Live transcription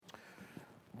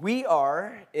We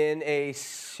are in a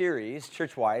series,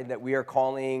 church-wide, that we are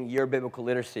calling Year Biblical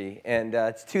Literacy, and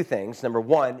it's two things. Number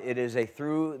one, it is a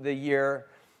through-the-year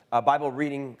Bible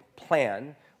reading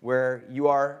plan where you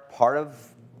are part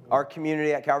of our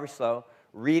community at Calvary SLO,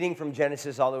 reading from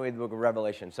Genesis all the way to the book of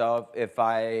Revelation. So if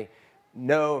I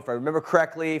remember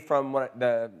correctly from what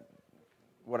I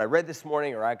read this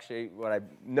morning, or actually what I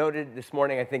noted this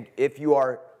morning, I think if you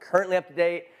are currently up to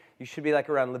date, you should be like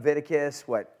around Leviticus,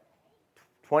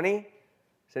 20? Does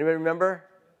anybody remember?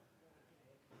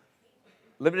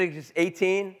 Leviticus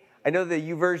 18. I know the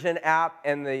YouVersion app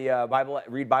and the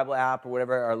Read Bible app or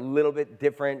whatever are a little bit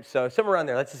different. So somewhere around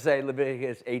there. Let's just say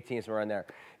Leviticus 18, somewhere around there.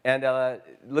 And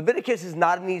Leviticus is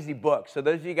not an easy book. So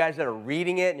those of you guys that are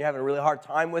reading it and you're having a really hard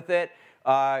time with it,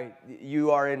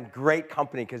 you are in great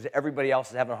company because everybody else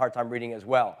is having a hard time reading as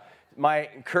well. My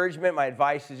encouragement, my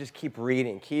advice is just keep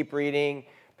reading. Keep reading.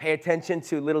 Pay attention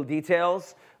to little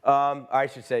details. I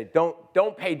should say,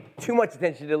 don't pay too much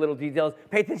attention to little details.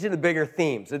 Pay attention to the bigger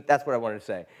themes. That's what I wanted to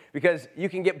say. Because you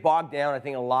can get bogged down, I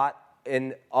think, a lot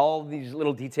in all these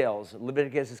little details.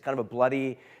 Leviticus is kind of a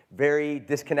bloody, very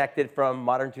disconnected from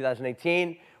modern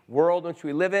 2018 world in which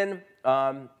we live in.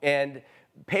 And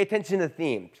pay attention to the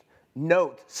themes.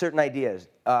 Note certain ideas.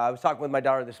 I was talking with my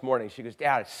daughter this morning. She goes,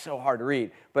 "Dad, it's so hard to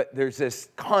read." But there's this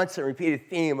constant repeated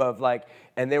theme of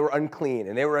and they were unclean,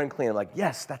 and they were unclean. I'm like,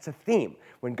 yes, that's a theme.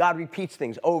 When God repeats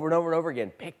things over and over and over again,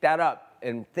 pick that up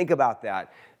and think about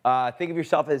that. Think of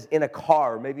yourself as in a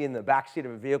car, or maybe in the backseat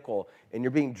of a vehicle, and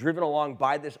you're being driven along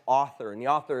by this author, and the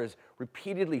author is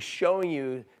repeatedly showing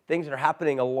you things that are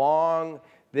happening along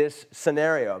this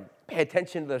scenario. Pay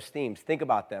attention to those themes. Think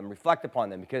about them. Reflect upon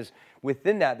them, because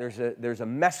within that, there's a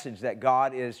message that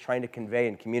God is trying to convey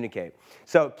and communicate.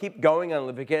 So keep going on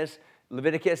Leviticus.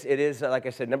 It is, like I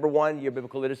said, number one, your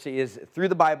biblical literacy is through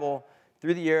the Bible,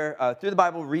 through the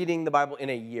Bible, reading the Bible in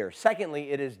a year.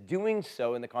 Secondly, it is doing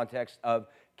so in the context of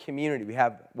community. We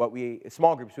have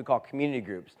small groups we call community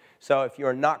groups. So if you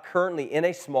are not currently in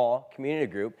a small community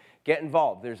group, get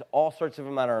involved. There's all sorts of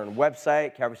them on our own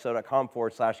website,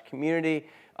 calvaryslo.com/community.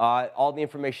 All the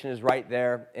information is right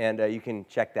there, and you can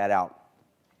check that out.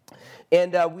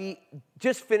 And we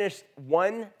just finished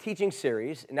one teaching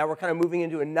series, and now we're kind of moving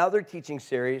into another teaching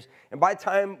series. And by the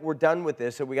time we're done with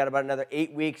this, so we got about another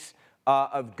 8 weeks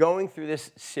of going through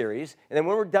this series. And then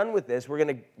when we're done with this, we're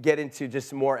going to get into just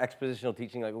some more expositional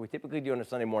teaching like we typically do on a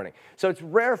Sunday morning. So it's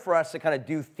rare for us to kind of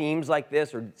do themes like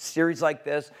this or series like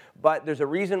this, but there's a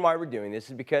reason why we're doing this.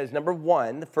 Is because, number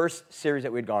one, the first series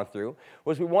that we'd gone through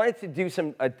was we wanted to do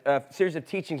a series of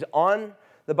teachings on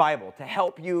the Bible to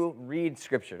help you read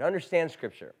Scripture, to understand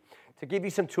Scripture, to give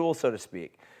you some tools, so to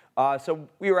speak. So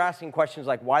we were asking questions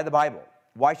like, why the Bible?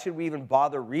 Why should we even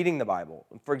bother reading the Bible?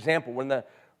 For example, one of the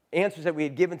answers that we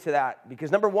had given to that,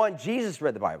 because number one, Jesus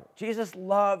read the Bible. Jesus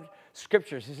loved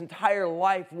Scriptures. His entire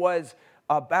life was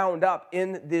bound up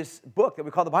in this book that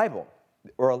we call the Bible,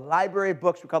 or a library of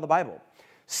books we call the Bible.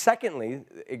 Secondly,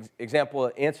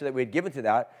 answer that we had given to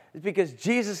that is because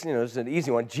Jesus, this is an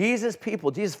easy one, Jesus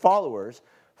followers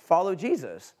follow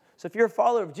Jesus. So if you're a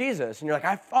follower of Jesus and you're like,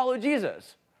 I follow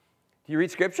Jesus, do you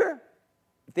read Scripture?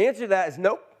 If the answer to that is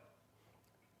nope,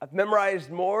 I've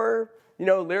memorized more,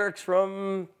 lyrics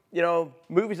from,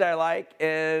 movies that I like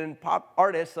and pop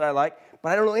artists that I like,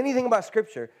 but I don't know anything about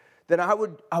Scripture, then I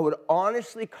would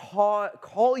honestly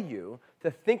call you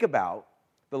to think about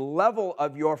the level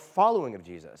of your following of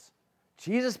Jesus.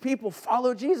 Jesus people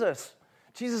follow Jesus.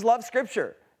 Jesus loves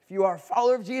Scripture. If you are a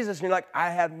follower of Jesus and you're like, I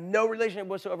have no relationship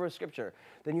whatsoever with Scripture,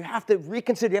 then you have to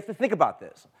reconsider, you have to think about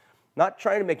this. Not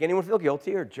trying to make anyone feel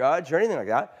guilty or judge or anything like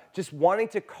that, just wanting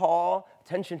to call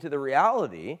attention to the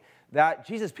reality that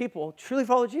Jesus people truly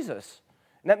follow Jesus.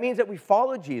 And that means that we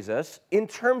follow Jesus in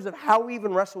terms of how we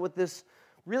even wrestle with this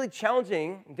really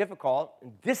challenging, difficult,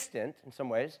 and distant, in some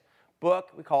ways, book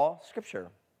we call Scripture.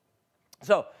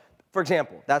 So, for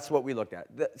example, that's what we looked at.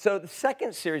 So the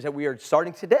second series that we are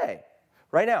starting today,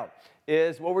 right now,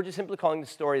 is what we're just simply calling the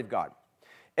story of God.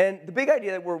 And the big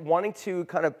idea that we're wanting to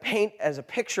kind of paint as a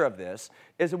picture of this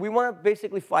is that we want to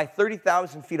basically fly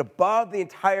 30,000 feet above the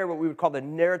entire, what we would call the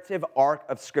narrative arc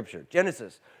of Scripture,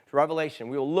 Genesis to Revelation.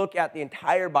 We will look at the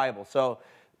entire Bible. So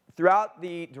throughout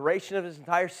the duration of this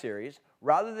entire series,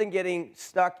 rather than getting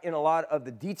stuck in a lot of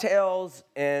the details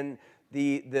and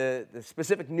the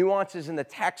specific nuances in the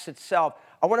text itself,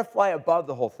 I want to fly above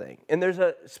the whole thing. And there's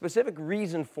a specific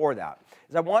reason for that.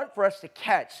 Is I want for us to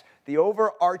catch the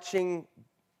overarching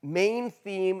main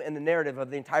theme and the narrative of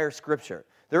the entire Scripture.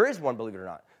 There is one, believe it or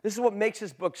not. This is what makes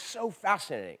this book so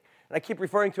fascinating. And I keep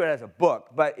referring to it as a book,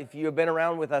 but if you have been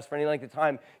around with us for any length of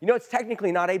time, it's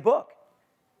technically not a book.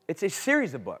 It's a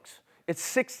series of books. It's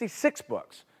 66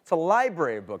 books. It's a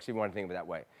library of books, if you want to think of it that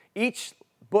way. Each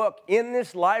book in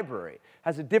this library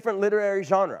has a different literary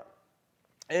genre.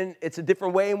 And it's a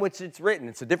different way in which it's written.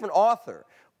 It's a different author.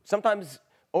 Sometimes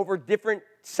over different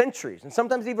centuries, and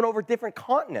sometimes even over different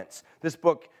continents, this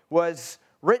book was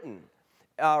written,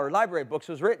 or library of books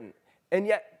was written. And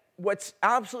yet, what's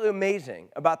absolutely amazing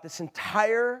about this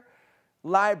entire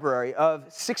library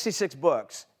of 66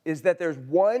 books is that there's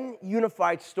one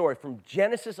unified story from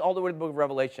Genesis all the way to the book of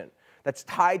Revelation that's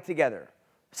tied together.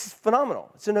 This is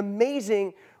phenomenal. It's an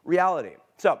amazing reality.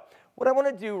 So what I want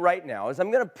to do right now is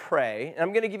I'm going to pray, and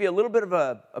I'm going to give you a little bit of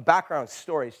a background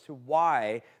story as to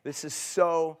why this is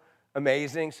so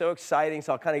amazing, so exciting.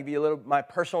 So I'll kind of give you a little my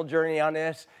personal journey on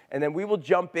this, and then we will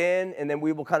jump in, and then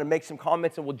we will kind of make some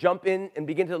comments, and we'll jump in and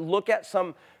begin to look at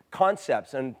some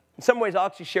concepts. And in some ways, I'll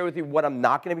actually share with you what I'm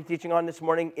not going to be teaching on this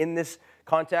morning in this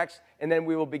context, and then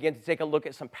we will begin to take a look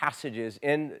at some passages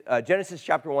in Genesis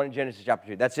chapter 1 and Genesis chapter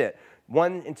 2. That's it.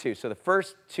 1 and 2. So the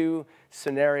first two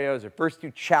scenarios or first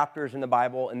two chapters in the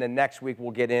Bible, and then next week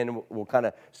we'll get in, we'll kind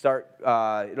of start,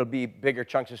 it'll be bigger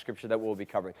chunks of scripture that we'll be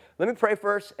covering. Let me pray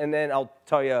first, and then I'll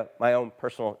tell you my own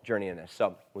personal journey in this.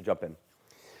 So we'll jump in.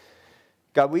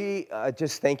 God, we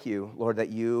just thank you, Lord, that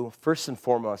you, first and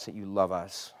foremost, that you love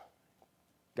us.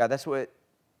 God, that's what,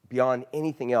 beyond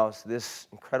anything else, this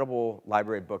incredible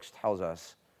library of books tells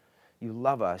us. You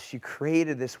love us. You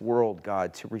created this world,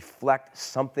 God, to reflect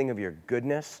something of your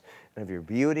goodness and of your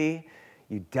beauty.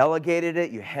 You delegated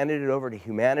it. You handed it over to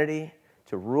humanity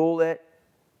to rule it,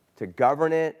 to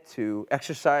govern it, to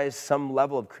exercise some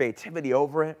level of creativity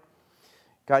over it.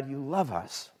 God, you love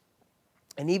us.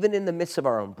 And even in the midst of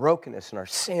our own brokenness and our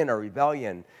sin, our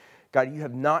rebellion, God, you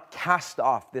have not cast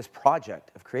off this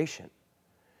project of creation.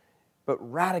 But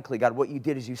radically, God, what you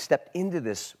did is you stepped into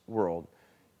this world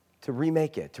to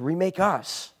remake it, to remake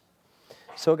us.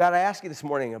 So, God, I ask you this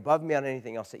morning, above me on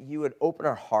anything else, that you would open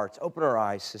our hearts, open our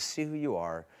eyes to see who you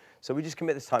are. So we just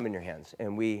commit this time in your hands,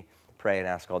 and we pray and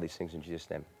ask all these things in Jesus'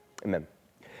 name. Amen.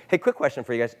 Hey, quick question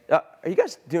for you guys. Are you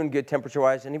guys doing good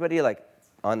temperature-wise? Anybody, like,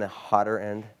 on the hotter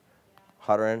end?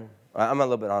 Hotter end? I'm a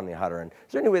little bit on the hotter end.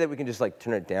 Is there any way that we can just, like,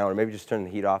 turn it down or maybe just turn the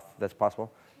heat off if that's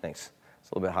possible? Thanks. It's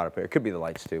a little bit hot up here. It could be the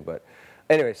lights, too, but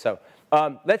anyway, so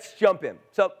let's jump in.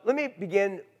 So let me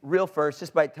begin real first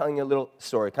just by telling you a little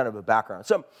story, kind of a background.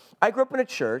 So I grew up in a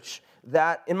church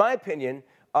that, in my opinion,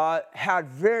 had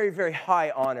very, very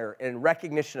high honor and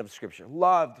recognition of Scripture,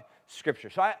 loved Scripture.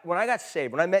 So when I got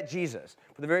saved, when I met Jesus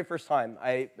for the very first time,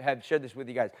 I had shared this with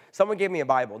you guys. Someone gave me a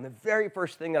Bible, and the very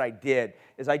first thing that I did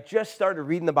is I just started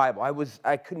reading the Bible.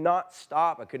 I could not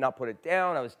stop. I could not put it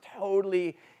down. I was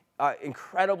totally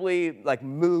incredibly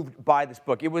moved by this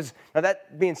book. It was, now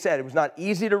that being said, it was not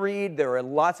easy to read. There were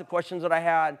lots of questions that I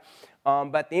had.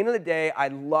 But at the end of the day, I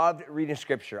loved reading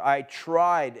Scripture. I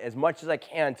tried as much as I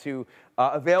can to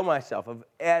avail myself of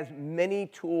as many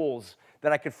tools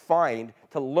that I could find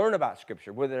to learn about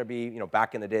Scripture, whether it be,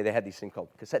 back in the day, they had these things called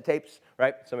cassette tapes,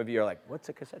 right? Some of you are like, what's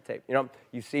a cassette tape?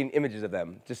 You've seen images of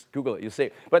them. Just Google it, you'll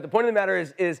see. But the point of the matter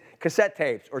is cassette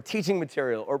tapes or teaching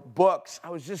material or books.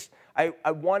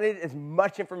 I wanted as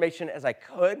much information as I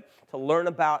could to learn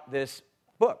about this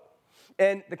book.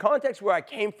 And the context where I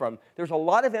came from, there's a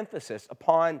lot of emphasis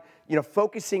upon,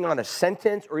 focusing on a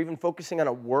sentence or even focusing on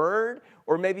a word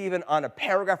or maybe even on a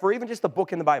paragraph or even just a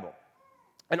book in the Bible.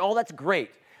 And all that's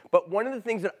great. But one of the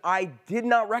things that I did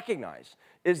not recognize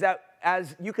is that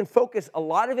as you can focus a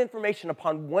lot of information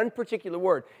upon one particular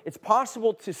word, it's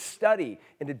possible to study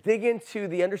and to dig into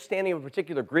the understanding of a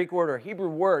particular Greek word or Hebrew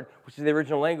word, which is the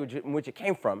original language in which it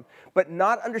came from, but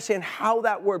not understand how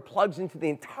that word plugs into the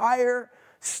entire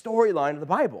storyline of the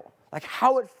Bible, like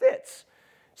how it fits.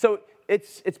 So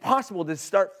it's possible to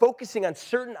start focusing on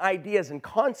certain ideas and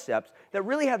concepts that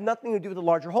really have nothing to do with the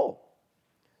larger whole.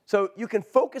 So you can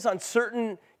focus on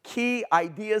certain key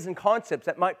ideas and concepts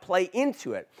that might play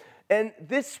into it. And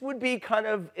this would be kind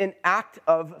of an act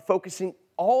of focusing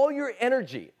all your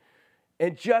energy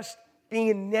and just being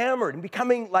enamored and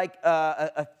becoming like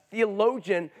a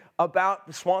theologian about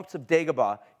the swamps of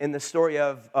Dagobah in the story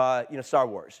of Star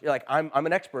Wars. You're like, I'm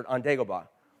an expert on Dagobah.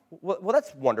 Well,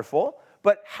 that's wonderful.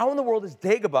 But how in the world does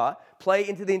Dagobah play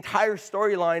into the entire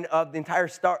storyline of the entire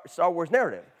Star Wars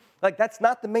narrative? Like, that's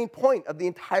not the main point of the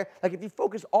entire, if you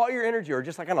focus all your energy or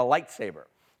just like on a lightsaber,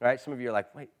 right? Some of you are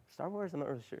like, wait, Star Wars? I'm not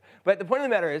really sure. But the point of the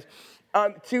matter is,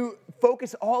 to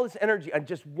focus all this energy on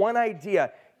just one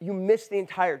idea, you miss the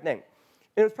entire thing.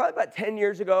 And it was probably about 10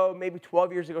 years ago, maybe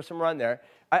 12 years ago, somewhere around there,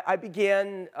 I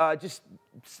began just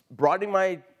broadening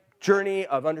my journey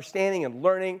of understanding and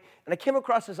learning, and I came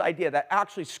across this idea that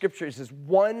actually Scripture is this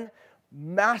one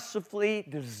massively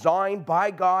designed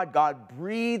by God,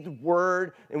 God-breathed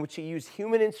word in which he used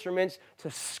human instruments to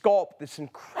sculpt this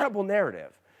incredible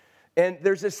narrative. And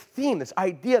there's this theme, this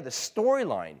idea, this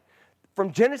storyline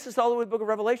from Genesis all the way to the book of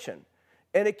Revelation.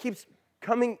 And it keeps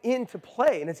coming into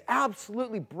play, and it's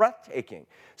absolutely breathtaking.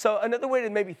 So another way to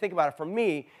maybe think about it for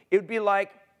me, it would be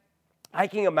like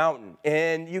hiking a mountain,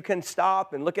 and you can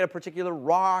stop and look at a particular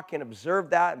rock and observe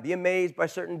that and be amazed by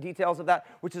certain details of that,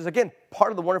 which is, again,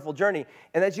 part of the wonderful journey.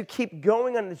 And as you keep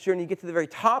going on this journey, you get to the very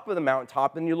top of the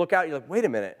mountaintop, and you look out, you're like, wait a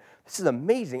minute, this is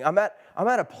amazing. I'm at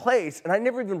a place, and I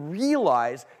never even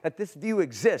realized that this view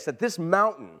exists, that this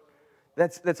mountain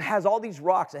that has all these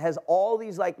rocks, it has all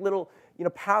these like little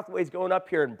pathways going up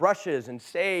here, and brushes and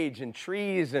sage and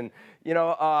trees and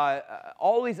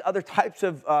all these other types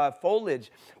of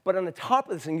foliage. But on the top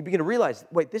of this thing, you begin to realize,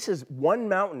 wait, this is one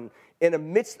mountain in the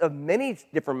midst of many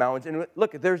different mountains. And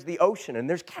look, there's the ocean, and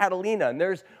there's Catalina, and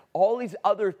there's all these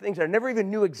other things that I never even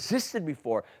knew existed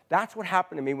before. That's what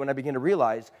happened to me when I began to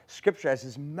realize Scripture has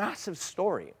this massive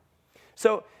story.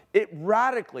 So it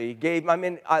radically gave,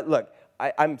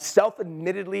 I'm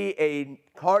self-admittedly a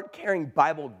card-carrying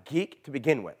Bible geek to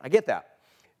begin with. I get that.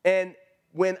 And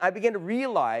when I began to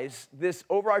realize this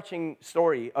overarching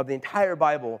story of the entire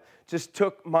Bible just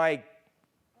took my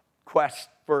quest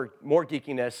for more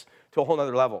geekiness to a whole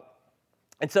nother level.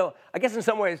 And so I guess in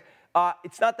some ways,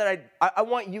 it's not that I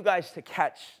want you guys to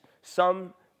catch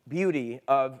some beauty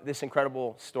of this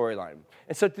incredible storyline.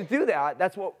 And so to do that,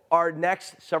 that's what our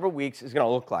next several weeks is going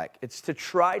to look like. It's to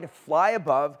try to fly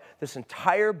above this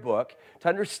entire book, to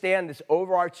understand this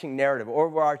overarching narrative,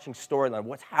 overarching storyline,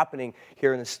 what's happening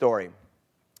here in the story.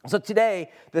 So today,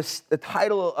 the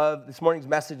title of this morning's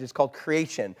message is called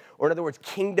Creation, or in other words,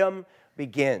 Kingdom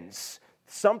Begins.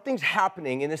 Something's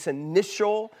happening in this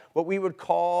initial, what we would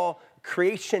call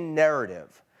creation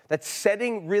narrative, that's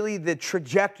setting really the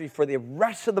trajectory for the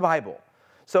rest of the Bible.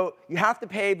 So you have to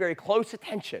pay very close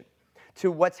attention to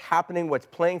what's happening, what's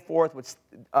playing forth, what's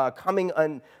coming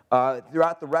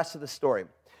throughout the rest of the story.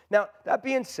 Now, that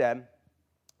being said,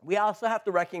 we also have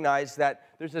to recognize that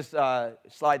there's this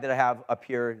slide that I have up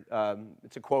here.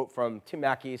 It's a quote from Tim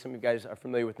Mackie. Some of you guys are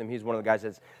familiar with him. He's one of the guys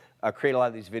that's created a lot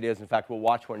of these videos. In fact, we'll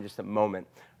watch one in just a moment.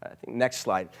 I think next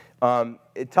slide.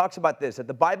 It talks about this, that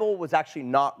the Bible was actually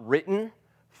not written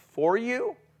for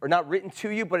you, or not written to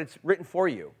you, but it's written for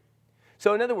you.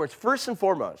 So in other words, first and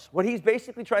foremost, what he's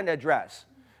basically trying to address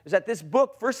is that this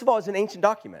book, first of all, is an ancient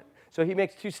document. So he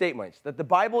makes two statements, that the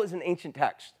Bible is an ancient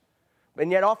text, and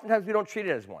yet oftentimes we don't treat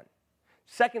it as one.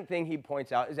 Second thing he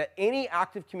points out is that any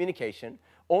active communication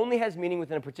only has meaning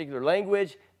within a particular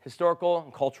language, historical,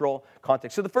 and cultural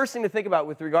context. So the first thing to think about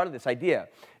with regard to this idea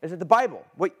is that the Bible,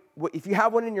 if you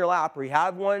have one in your lap, or you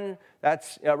have one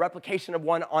that's a replication of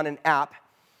one on an app,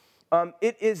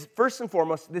 it is, first and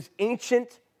foremost, this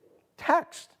ancient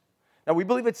text. Now, we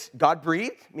believe it's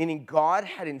God-breathed, meaning God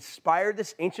had inspired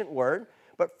this ancient word,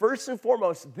 but first and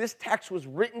foremost, this text was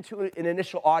written to an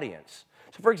initial audience.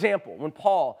 So, for example, when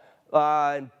Paul,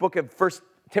 in book of 1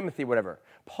 Timothy, whatever,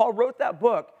 Paul wrote that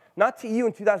book not to you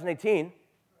in 2018.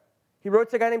 He wrote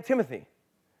to a guy named Timothy.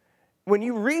 When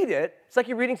you read it, it's like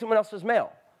you're reading someone else's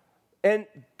mail. And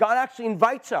God actually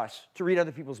invites us to read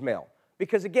other people's mail.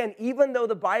 Because again, even though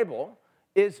the Bible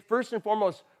is first and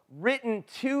foremost written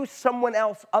to someone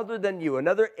else other than you,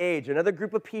 another age, another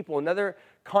group of people, another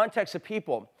context of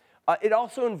people, it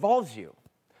also involves you.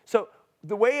 So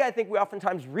the way I think we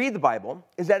oftentimes read the Bible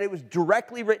is that it was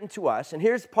directly written to us, and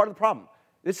here's part of the problem.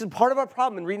 This is part of our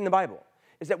problem in reading the Bible,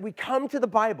 is that we come to the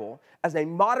Bible as a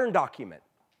modern document,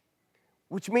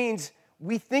 which means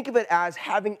we think of it as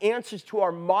having answers to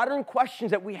our modern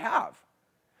questions that we have.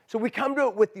 So we come to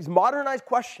it with these modernized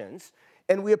questions,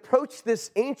 and we approach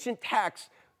this ancient text,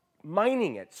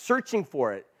 mining it, searching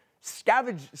for it,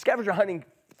 scavenger hunting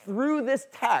through this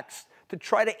text to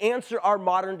try to answer our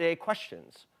modern day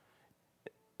questions.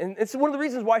 And it's one of the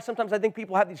reasons why sometimes I think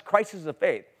people have these crises of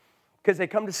faith, because they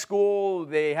come to school,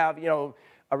 they have,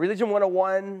 a Religion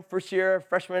 101, first year,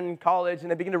 freshman in college,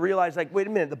 and they begin to realize, like, wait a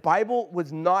minute, the Bible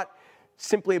was not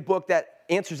simply a book that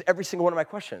answers every single one of my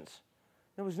questions.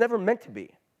 It was never meant to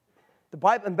be. The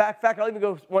Bible, in fact, I'll even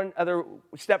go one other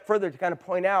step further to kind of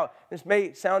point out, this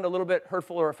may sound a little bit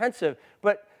hurtful or offensive,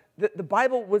 but the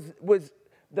Bible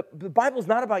the Bible's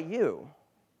not about you.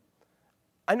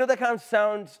 I know that kind of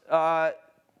sounds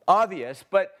obvious,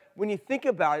 but when you think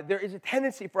about it, there is a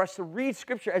tendency for us to read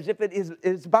Scripture as if it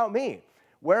is about me.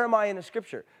 Where am I in the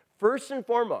Scripture? First and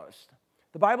foremost,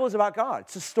 the Bible is about God.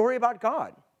 It's a story about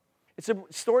God. It's a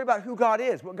story about who God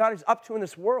is, what God is up to in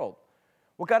this world,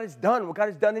 what God has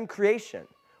done in creation,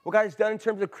 what God has done in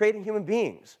terms of creating human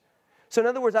beings. So in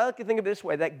other words, I like to think of it this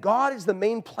way, that God is the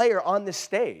main player on this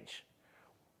stage.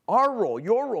 Our role,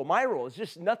 your role, my role is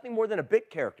just nothing more than a bit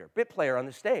player on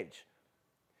the stage.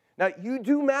 Now, you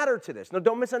do matter to this. No,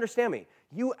 don't misunderstand me.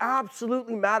 You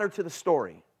absolutely matter to the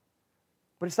story.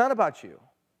 But it's not about you.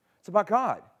 It's about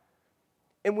God.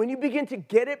 And when you begin to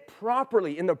get it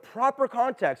properly, in the proper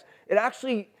context, it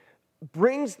actually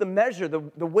brings the measure,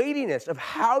 the weightiness of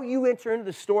how you enter into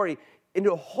the story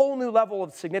into a whole new level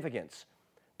of significance.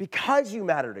 Because you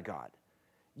matter to God.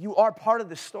 You are part of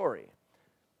the story.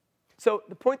 So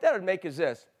the point that I would make is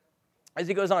this. As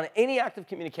he goes on, any act of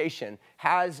communication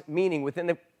has meaning within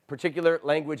the particular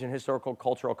language and historical,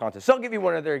 cultural context. So I'll give you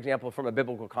one other example from a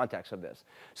biblical context of this.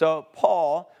 So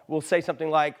Paul will say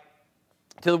something like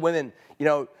to the women,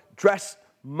 dress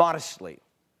modestly.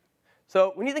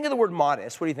 So when you think of the word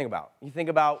modest, what do you think about? You think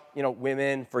about,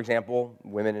 women, for example,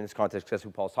 women in this context, that's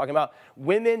who Paul's talking about,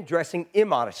 women dressing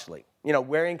immodestly.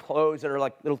 Wearing clothes that are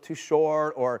like a little too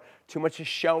short or too much is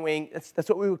showing. That's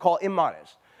what we would call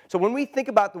immodest. So when we think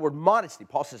about the word modesty,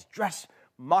 Paul says dress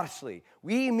modestly.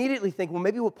 We immediately think, well,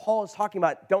 maybe what Paul is talking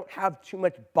about, don't have too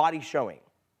much body showing.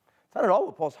 It's not at all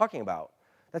what Paul's talking about.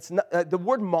 That's not, the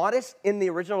word modest in the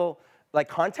original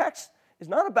context is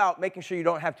not about making sure you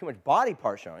don't have too much body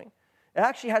part showing. It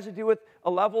actually has to do with a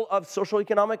level of social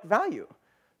economic value.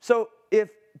 So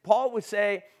if Paul would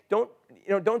say,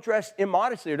 don't dress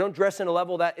immodestly or don't dress in a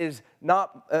level that is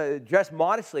not dress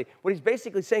modestly. What he's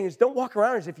basically saying is don't walk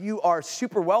around as if you are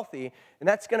super wealthy, and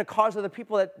that's going to cause other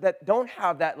people that don't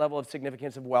have that level of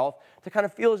significance of wealth to kind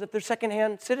of feel as if they're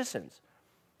secondhand citizens.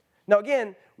 Now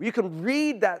again, you can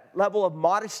read that level of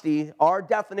modesty, our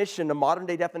definition, the modern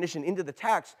day definition, into the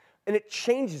text, and it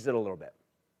changes it a little bit.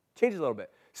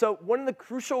 So one of the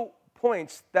crucial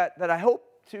points that I hope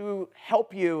to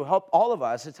help all of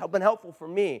us, it's been helpful for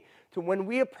me, to when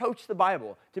we approach the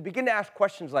Bible, to begin to ask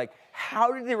questions like,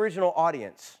 how did the original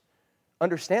audience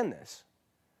understand this?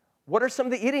 What are some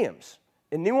of the idioms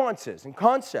and nuances and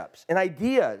concepts and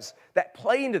ideas that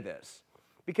play into this?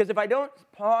 Because if I don't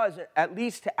pause at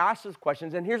least to ask those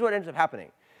questions, and here's what ends up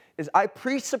happening, is I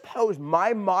presuppose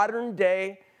my modern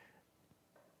day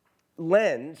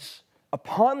lens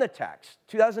upon the text,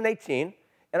 2018,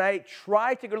 and I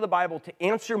try to go to the Bible to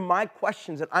answer my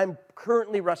questions that I'm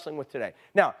currently wrestling with today.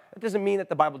 Now, that doesn't mean that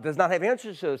the Bible does not have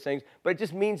answers to those things, but it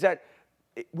just means that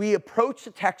we approach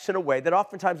the text in a way that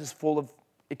oftentimes is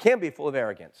it can be full of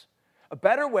arrogance. A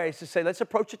better way is to say, let's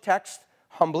approach the text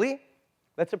humbly.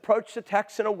 Let's approach the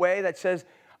text in a way that says,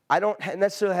 I don't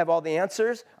necessarily have all the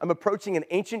answers. I'm approaching an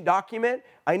ancient document.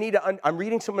 I'm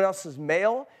reading someone else's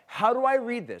mail. How do I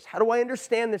read this? How do I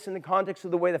understand this in the context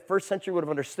of the way the first century would have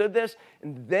understood this?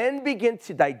 And then begin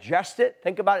to digest it,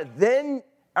 think about it. Then,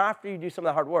 after you do some of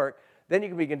the hard work, then you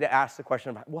can begin to ask the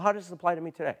question of, well, how does this apply to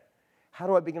me today? How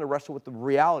do I begin to wrestle with the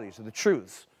realities or the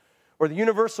truths or the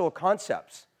universal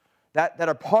concepts that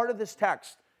are part of this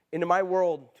text into my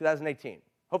world 2018?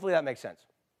 Hopefully that makes sense.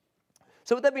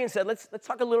 So with that being said, let's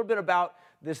talk a little bit about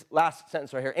this last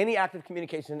sentence right here. Any act of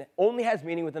communication only has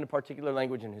meaning within a particular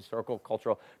language and historical,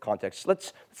 cultural context.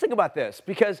 Let's think about this,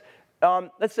 because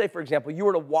let's say, for example, you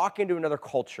were to walk into another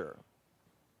culture.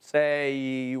 Say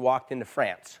you walked into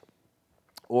France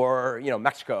or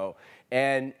Mexico,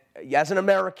 and as an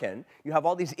American, you have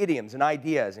all these idioms and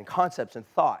ideas and concepts and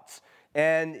thoughts.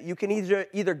 And you can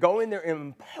either go in there and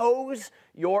impose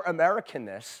your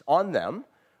Americanness on them,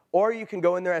 or you can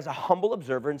go in there as a humble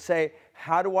observer and say,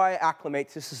 how do I acclimate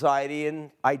to society and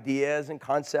ideas and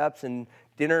concepts and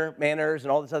dinner manners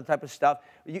and all this other type of stuff?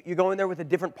 You go in there with a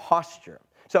different posture.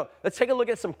 So let's take a look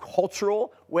at some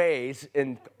cultural ways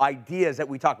and ideas that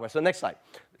we talk about. So next slide.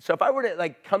 So if I were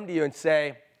to come to you and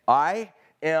say, I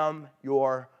am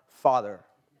your father.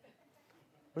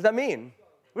 What does that mean?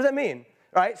 What does that mean?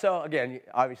 Right? So again,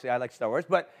 obviously I like Star Wars,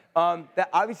 but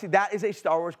that is a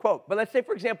Star Wars quote. But let's say,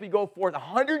 for example, you go forth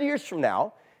 100 years from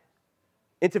now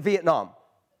into Vietnam,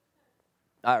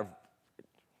 I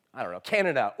don't know,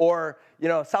 Canada, or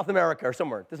South America or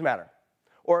somewhere. It doesn't matter.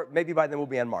 Or maybe by then we'll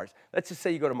be on Mars. Let's just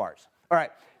say you go to Mars. All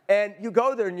right. And you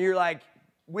go there and you're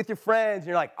with your friends, and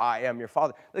you're like, I am your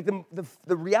father.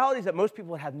 The reality is that most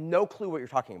people have no clue what you're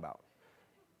talking about.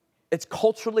 It's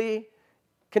culturally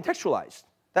contextualized.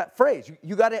 That phrase,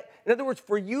 you got it. In other words,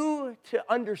 for you to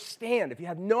understand, if you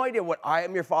have no idea what I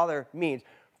am your father means,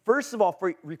 first of all,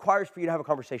 it requires for you to have a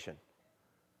conversation.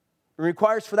 It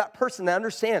requires for that person that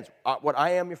understands what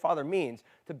I am your father means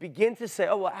to begin to say,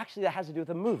 oh, well, actually, that has to do with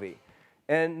a movie.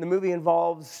 And the movie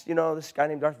involves, this guy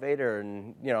named Darth Vader.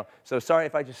 And, so sorry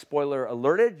if I just spoiler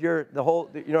alerted.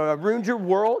 I ruined your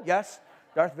world. Yes,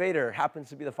 Darth Vader happens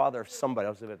to be the father of somebody.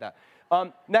 I'll leave it at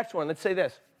that. Next one, let's say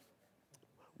this.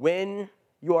 When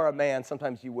you are a man,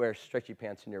 sometimes you wear stretchy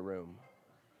pants in your room.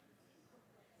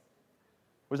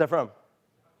 Where's that from?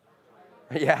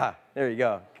 Yeah, there you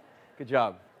go. Good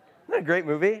job. Isn't that a great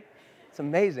movie? It's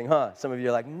amazing, huh? Some of you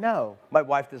are like, no. My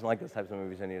wife doesn't like those types of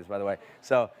movies anyways, by the way.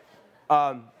 So,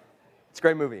 it's a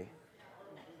great movie.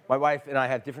 My wife and I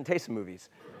have different tastes in movies,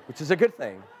 which is a good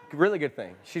thing, a really good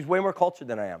thing. She's way more cultured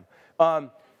than I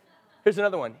am. Here's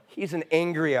another one. He's an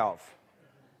angry elf.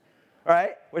 All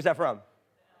right? Where's that from?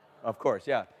 Of course,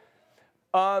 yeah.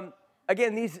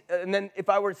 Again, these, and then if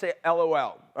I were to say LOL,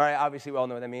 all right, obviously we all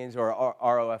know what that means, or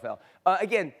ROFL.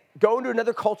 Again, go into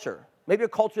another culture, maybe a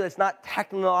culture that's not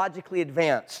technologically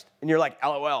advanced, and you're like,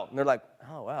 LOL, and they're like,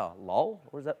 oh, wow, lol?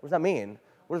 What does that mean?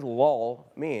 What does lol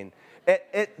mean?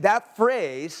 That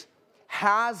phrase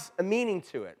has a meaning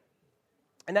to it,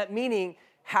 and that meaning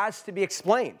has to be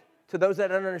explained to those that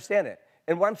don't understand it.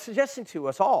 And what I'm suggesting to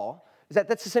us all is that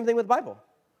that's the same thing with the Bible.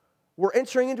 We're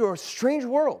entering into a strange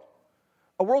world,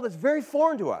 a world that's very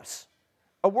foreign to us,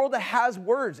 a world that has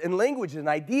words and languages and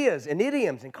ideas and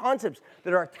idioms and concepts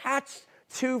that are attached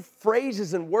to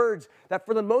phrases and words that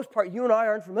for the most part you and I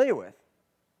aren't familiar with.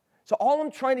 So all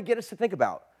I'm trying to get us to think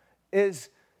about is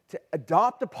to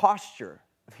adopt a posture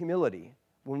of humility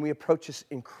when we approach this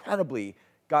incredibly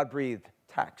God-breathed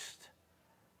text.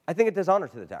 I think it does honor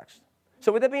to the text.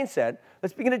 So with that being said,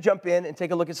 let's begin to jump in and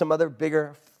take a look at some other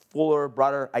bigger, fuller,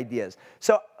 broader ideas.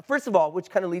 So first of all, which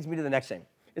kind of leads me to the next thing,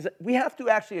 is that we have to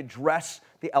actually address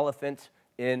the elephant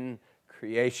in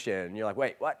creation. You're like,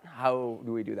 wait, what? How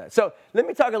do we do that? So let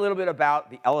me talk a little bit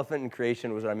about the elephant in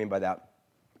creation, what I mean by that.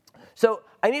 So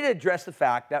I need to address the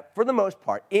fact that for the most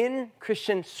part, in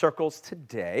Christian circles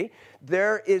today,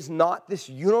 there is not this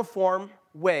uniform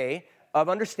way of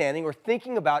understanding or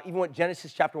thinking about even what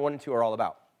Genesis chapter 1 and 2 are all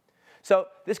about. So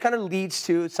this kind of leads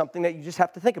to something that you just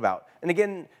have to think about. And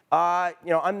again,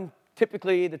 I'm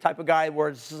typically the type of guy where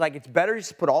it's just like it's better just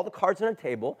to put all the cards on a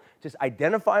table, just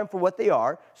identify them for what they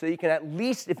are, so that you can at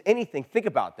least, if anything, think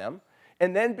about them,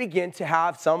 and then begin to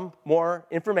have some more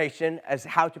information as to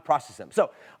how to process them. So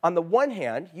on the one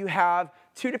hand, you have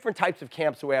two different types of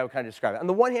camps, the way I would kind of describe it. On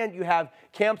the one hand, you have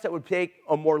camps that would take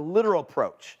a more literal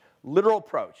approach.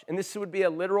 And this would be a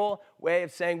literal way of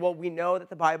saying, well, we know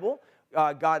that the Bible,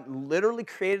 God literally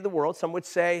created the world. Some would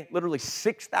say literally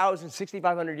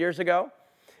 6,500 years ago,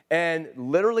 and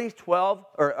literally 6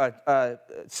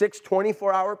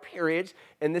 24-hour periods,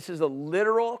 and this is a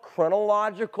literal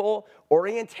chronological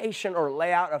orientation or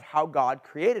layout of how God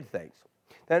created things.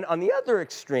 Then on the other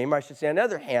extreme, I should say on the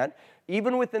other hand,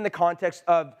 even within the context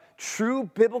of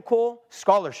true biblical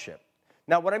scholarship.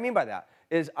 Now, what I mean by that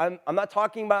is I'm not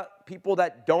talking about people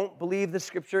that don't believe the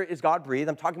Scripture is God-breathed.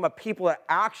 I'm talking about people that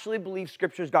actually believe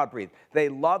Scripture is God-breathed. They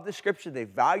love the Scripture. They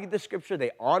value the Scripture.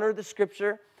 They honor the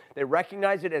Scripture. They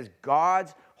recognize it as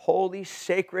God's holy,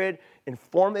 sacred,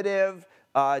 informative,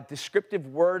 descriptive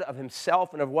word of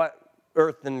himself and of what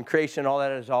earth and creation and all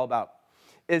that is all about.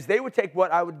 Is they would take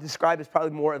what I would describe as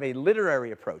probably more of a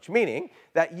literary approach, meaning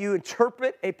that you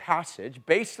interpret a passage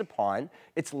based upon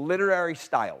its literary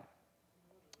style,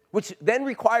 which then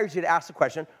requires you to ask the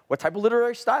question, what type of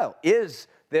literary style is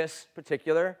this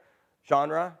particular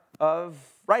genre of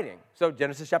writing? So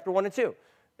Genesis chapter 1 and 2,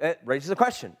 it raises the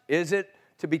question, is it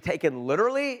to be taken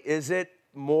literally? Is it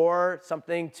more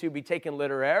something to be taken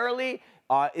literarily?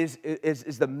 Is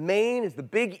the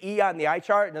big E on the eye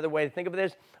chart, another way to think of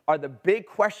this, are the big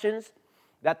questions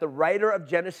that the writer of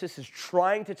Genesis is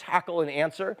trying to tackle and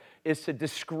answer, is to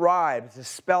describe, to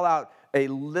spell out a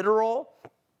literal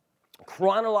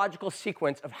chronological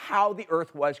sequence of how the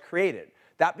earth was created.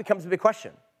 That becomes a big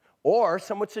question. Or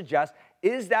some would suggest,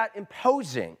 is that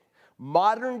imposing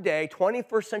modern day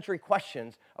 21st century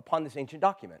questions upon this ancient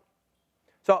document?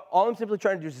 So all I'm simply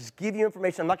trying to do is just give you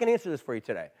information. I'm not going to answer this for you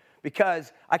today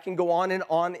because I can go on and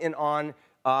on and on,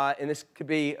 and this could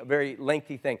be a very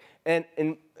lengthy thing. And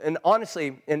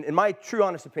honestly, in my true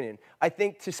honest opinion, I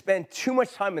think to spend too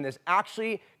much time in this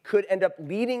actually could end up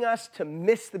leading us to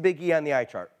miss the big E on the eye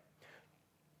chart,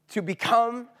 to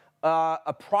become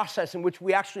a process in which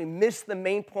we actually miss the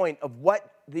main point of what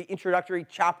the introductory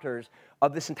chapters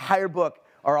of this entire book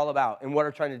are all about and what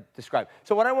I'm trying to describe.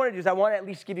 So what I want to do is I want to at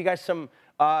least give you guys some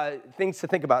things to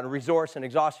think about, a resource, and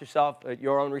exhaust yourself,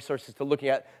 your own resources to looking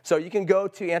at. So you can go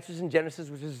to Answers in Genesis,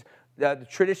 which is the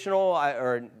traditional, I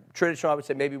would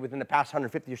say maybe within the past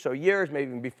 150 or so years, maybe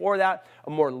even before that, a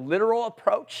more literal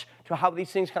approach to how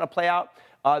these things kind of play out.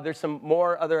 There's some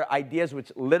more other ideas,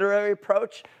 which literary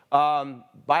approach.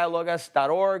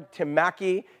 Biologos.org, Tim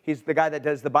Mackey, he's the guy that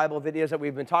does the Bible videos that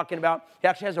we've been talking about. He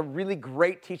actually has a really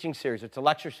great teaching series. It's a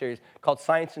lecture series called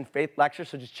Science and Faith Lecture,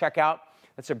 so just check out.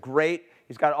 That's a great,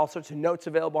 He's got all sorts of notes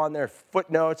available on there,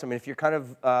 footnotes. I mean, if you're kind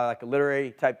of like a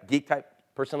literary type, geek type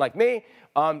person like me,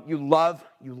 you love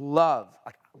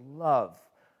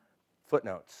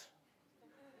footnotes.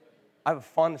 I have a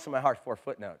fondness in my heart for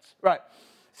footnotes. Right.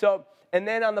 So, and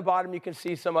then on the bottom, you can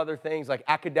see some other things like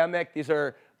academic. These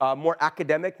are more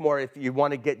academic, more if you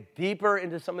want to get deeper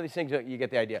into some of these things, you get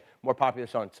the idea, more popular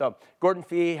so on. So Gordon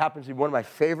Fee happens to be one of my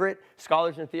favorite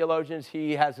scholars and theologians.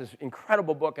 He has this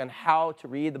incredible book on how to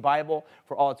read the Bible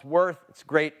for all it's worth. It's a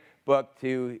great book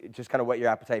to just kind of whet your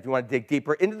appetite if you want to dig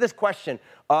deeper into this question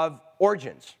of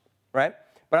origins, right?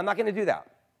 But I'm not going to do that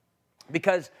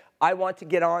because I want to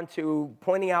get on to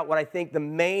pointing out what I think the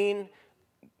main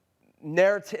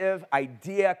narrative,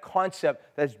 idea,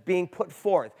 concept that's being put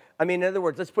forth. I mean, in other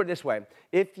words, let's put it this way.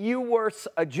 If you were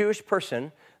a Jewish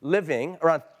person living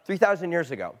around 3,000 years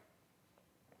ago,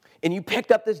 and you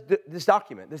picked up this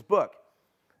document, this book,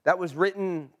 that was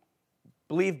written,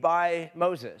 believed by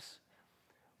Moses,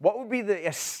 what would be the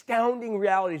astounding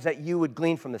realities that you would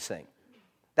glean from this thing?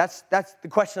 That's the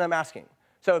question I'm asking.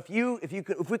 So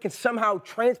if we can somehow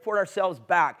transport ourselves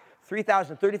back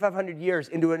 3,000, 3,500 years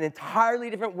into an entirely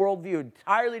different worldview,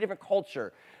 entirely different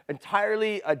culture,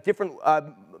 entirely a different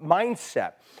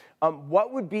mindset,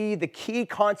 what would be the key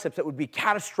concepts that would be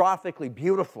catastrophically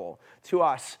beautiful to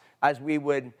us as we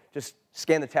would just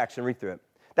scan the text and read through it?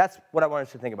 That's what I want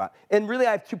us to think about. And really,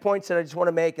 I have 2 points that I just want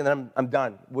to make, and then I'm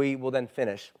done. We will then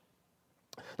finish.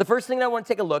 The first thing that I want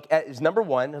to take a look at is number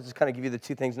one. I'll just kind of give you the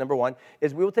two things. Number one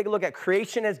is we will take a look at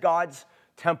creation as God's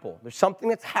temple. There's something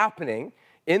that's happening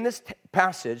in this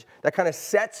passage that kind of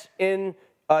sets in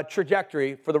a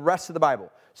trajectory for the rest of the Bible.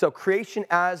 So creation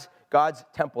as God's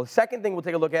temple. The second thing we'll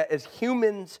take a look at is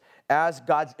humans as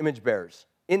God's image bearers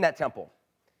in that temple.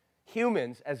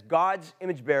 Humans as God's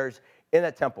image bearers in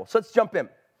that temple. So let's jump in.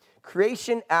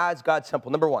 Creation as God's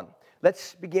temple. Number one.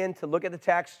 Let's begin to look at the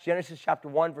text, Genesis chapter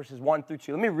 1, verses 1 through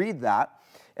 2. Let me read that,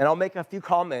 and I'll make a few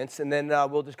comments, and then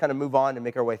we'll just kind of move on and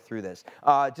make our way through this.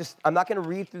 I'm not going to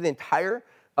read through the entire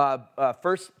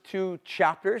first 2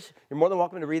 chapters. You're more than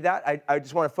welcome to read that. I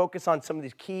just want to focus on some of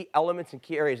these key elements and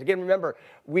key areas. Again, remember,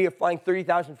 we are flying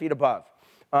 30,000 feet above.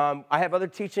 I have other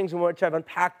teachings in which I've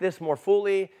unpacked this more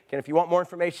fully. And if you want more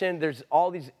information, there's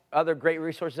all these other great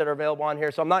resources that are available on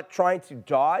here. So I'm not trying to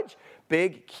dodge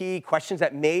big key questions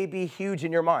that may be huge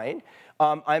in your mind.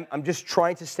 I'm just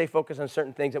trying to stay focused on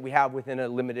certain things that we have within a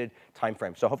limited time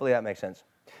frame. So hopefully that makes sense.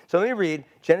 So let me read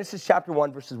Genesis chapter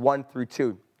 1, verses 1 through 2.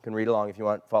 You can read along if you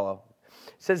want to follow.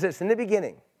 It says this, in the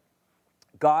beginning,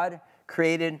 God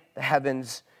created the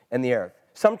heavens and the earth.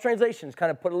 Some translations kind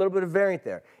of put a little bit of variant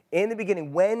there. In the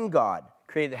beginning, when God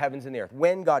created the heavens and the earth.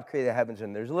 When God created the heavens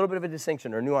and there's a little bit of a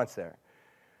distinction or nuance there.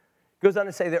 It goes on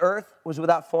to say the earth was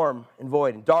without form and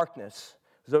void, and darkness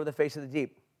was over the face of the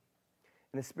deep.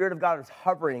 And the Spirit of God was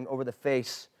hovering over the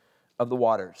face of the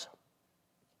waters.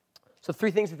 So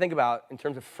 3 things to think about in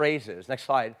terms of phrases. Next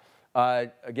slide.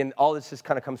 Again, all this just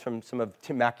kind of comes from some of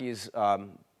Tim Mackey's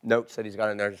notes that he's got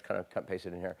in there, just kind of cut and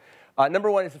pasted in here.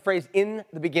 Number 1 is the phrase, in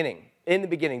the beginning. In the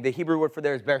beginning. The Hebrew word for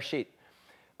there is bereshit.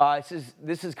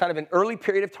 This is kind of an early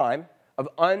period of time of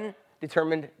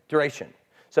undetermined duration.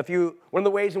 So one of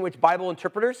the ways in which Bible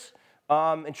interpreters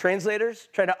and translators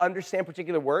try to understand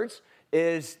particular words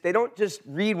is they don't just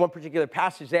read one particular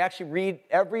passage, they actually read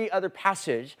every other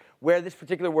passage where this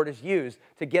particular word is used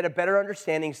to get a better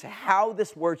understanding as to how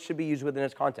this word should be used within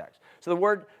its context. So the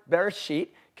word bereshit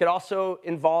could also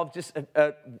involve just,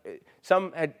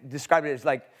 some had described it as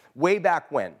like way back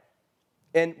when.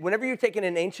 And whenever you're taking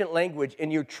an ancient language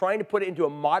and you're trying to put it into a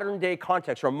modern day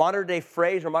context or a modern day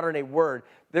phrase or modern day word,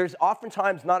 there's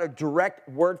oftentimes not a direct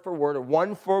word for word or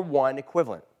one for one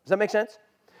equivalent. Does that make sense?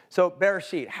 So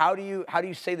bereshit, how do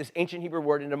you say this ancient Hebrew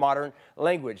word into modern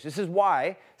language? This is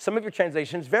why some of your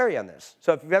translations vary on this.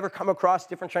 So if you've ever come across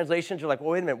different translations, you're like,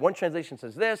 well, wait a minute, one translation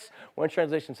says this, one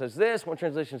translation says this, one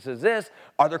translation says this.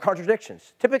 Are there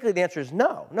contradictions? Typically the answer is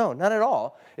no, not at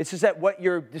all. It's just that what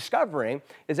you're discovering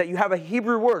is that you have a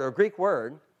Hebrew word or a Greek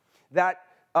word that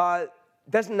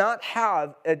does not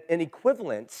have an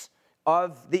equivalence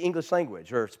of the English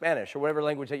language or Spanish or whatever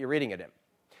language that you're reading it in.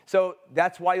 So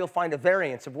that's why you'll find a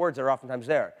variance of words that are oftentimes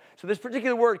there. So this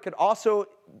particular word could also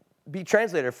be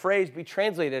translated, a phrase be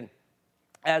translated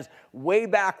as way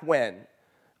back when.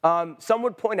 Some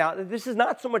would point out that this is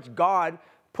not so much God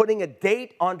putting a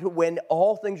date onto when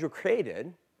all things were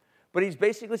created, but he's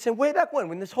basically saying way back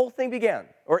when this whole thing began,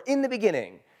 or in the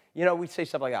beginning. You know, we say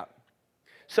stuff like that.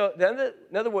 So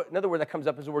another word that comes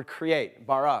up is the word create,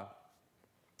 bara.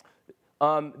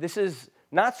 This is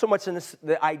not so much in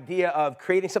the idea of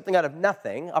creating something out of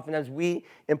nothing. Oftentimes we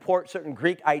import certain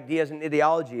Greek ideas and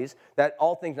ideologies that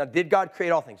all things, now did God create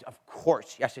all things? Of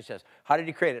course, yes, he says. How did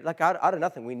he create it? Like out of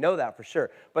nothing, we know that for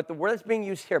sure. But the word that's being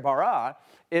used here, bara,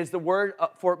 is the word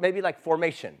for maybe like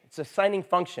formation. It's assigning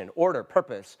function, order,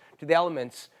 purpose to the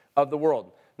elements of the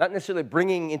world, not necessarily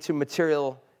bringing into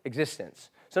material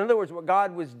existence. So in other words, what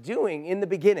God was doing in the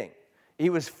beginning, he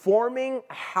was forming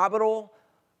a habitable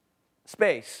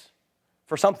space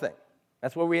for something.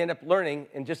 That's what we end up learning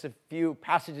in just a few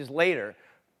passages later,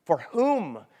 for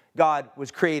whom God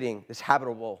was creating this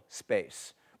habitable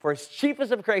space. For his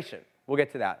chiefest of creation. We'll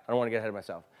get to that. I don't want to get ahead of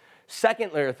myself.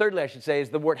 Secondly, or thirdly, I should say, is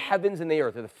the word heavens and the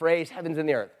earth, or the phrase heavens and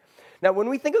the earth. Now, when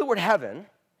we think of the word heaven,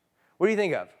 what do you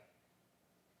think of?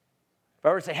 If I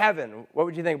were to say heaven, what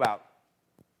would you think about?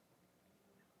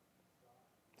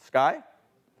 Sky?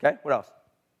 Okay, what else?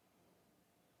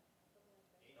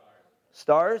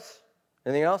 Stars?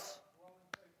 Anything else?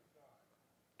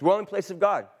 Dwelling place of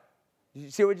God. Did you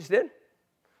see what we just did?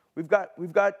 We've got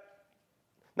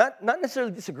not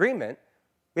necessarily disagreement,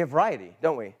 we have variety,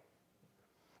 don't we?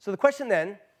 So the question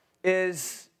then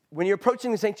is, when you're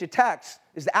approaching this ancient text,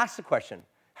 is to ask the question,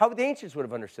 how would the ancients would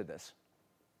have understood this?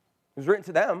 It was written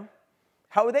to them.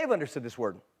 How would they have understood this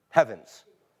word, heavens?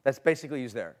 That's basically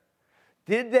used there.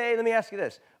 Did they, let me ask you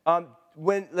this,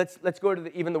 let's go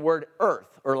to even the word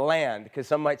earth or land, because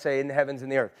some might say in the heavens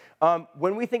and the earth.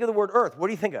 When we think of the word earth, what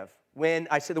do you think of? When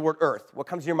I say the word earth, what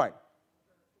comes to your mind?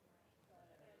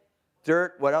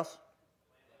 Dirt, what else?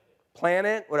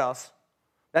 Planet, what else?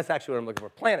 That's actually what I'm looking for,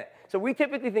 planet. So we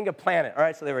typically think of planet. All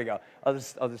right, so there we go. I'll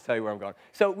just tell you where I'm going.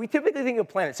 So we typically think of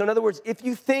planet. So in other words, if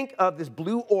you think of this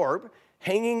blue orb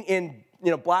hanging in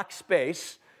black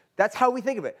space, that's how we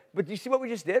think of it. But do you see what we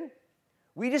just did?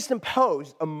 We just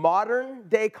imposed a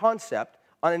modern-day concept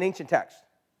on an ancient text.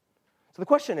 So the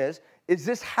question is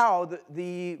this how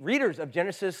the readers of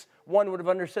Genesis 1 would have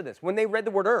understood this? When they read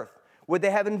the word earth, would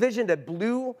they have envisioned a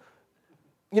blue,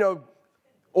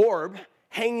 orb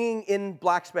hanging in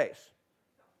black space?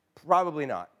 Probably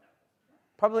not.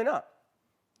 Probably not.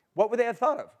 What would they have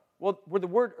thought of? Well, where the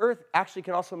word earth actually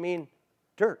can also mean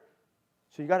dirt.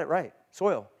 So you got it right.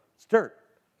 Soil. It's dirt.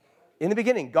 In the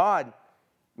beginning, God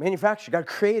manufactured, God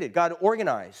created, God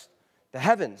organized the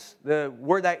heavens. The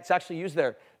word that's actually used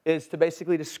there is to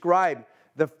basically describe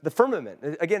the firmament.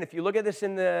 Again, if you look at this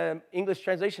in the English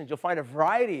translations, you'll find a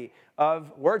variety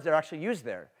of words that are actually used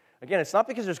there. Again, it's not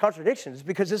because there's contradictions, it's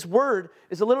because this word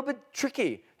is a little bit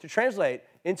tricky to translate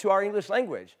into our English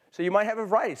language. So you might have a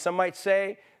variety. Some might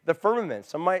say the firmament.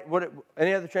 Some might,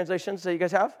 any other translations that you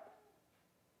guys have?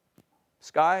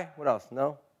 Sky? What else?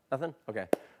 No? Nothing? Okay.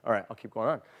 All right, I'll keep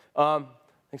going on.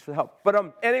 Thanks for the help.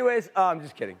 But anyways, I'm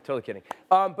just kidding, totally kidding.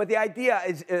 But the idea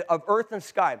is of earth and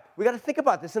sky. We got to think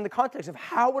about this in the context of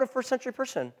how would a first century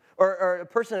person, or a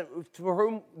person for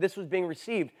whom this was being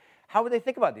received, how would they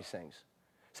think about these things?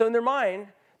 So in their mind,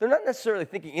 they're not necessarily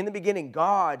thinking in the beginning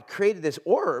God created this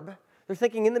orb. They're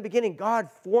thinking in the beginning God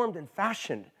formed and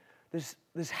fashioned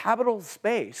this habitable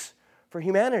space for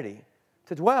humanity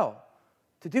to dwell,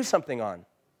 to do something on.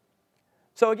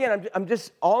 So again,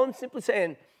 all I'm simply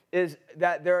saying is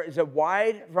that there is a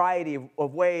wide variety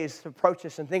of ways to approach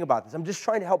this and think about this. I'm just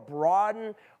trying to help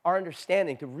broaden our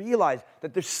understanding, to realize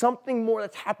that there's something more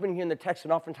that's happening here in the text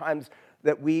and oftentimes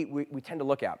that we tend to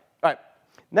look at. All right,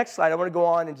 next slide, I want to go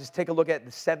on and just take a look at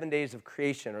the 7 days of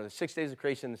creation, or the 6 days of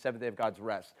creation and the seventh day of God's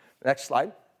rest. Next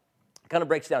slide. Kind of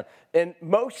breaks down. And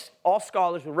all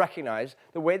scholars will recognize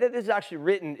the way that this is actually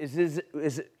written is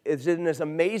in this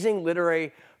amazing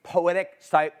literary, poetic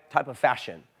type of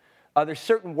fashion. There's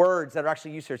certain words that are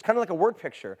actually used here. It's kind of like a word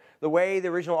picture. The way the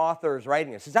original author is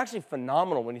writing this. It's actually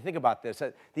phenomenal when you think about this,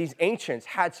 that these ancients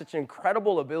had such an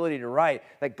incredible ability to write,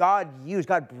 that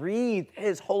God breathed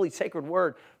his holy sacred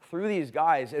word through these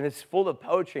guys, and it's full of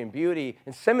poetry and beauty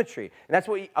and symmetry. And that's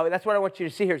what I want you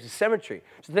to see here is the symmetry.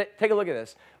 So take a look at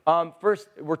this. First,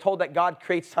 we're told that God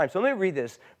creates time. So let me read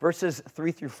this, verses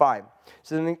 3 through 5.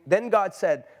 So then God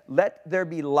said, "Let there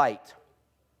be light."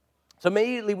 So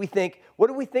immediately we think, what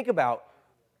do we think about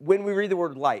when we read the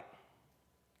word light?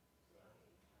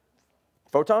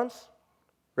 Photons?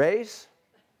 Rays?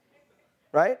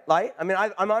 Right? Light? I mean,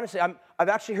 I'm honestly, I've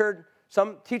actually heard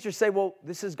some teachers say, well,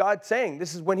 this is God saying,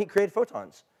 this is when he created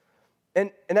photons.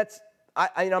 And that's,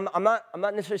 I'm not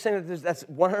necessarily saying that that's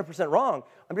 100% wrong.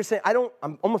 I'm just saying,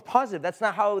 I'm almost positive that's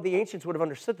not how the ancients would have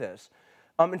understood this.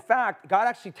 In fact, God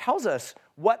actually tells us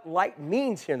what light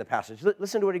means here in the passage.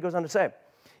 Listen to what he goes on to say.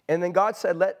 And then God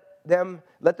said, let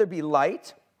there be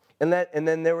light, and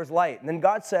then there was light. And then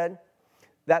God said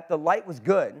that the light was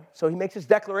good. So he makes his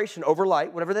declaration over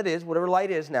light, whatever that is, whatever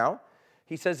light is now.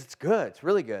 he says it's good. It's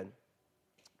really good.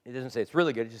 He doesn't say it's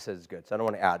really good. He just says it's good. So I don't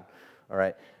want to add. All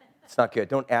right. It's not good.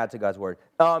 Don't add to God's word.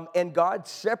 And God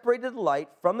separated the light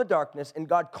from the darkness, and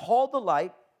God called the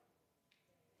light.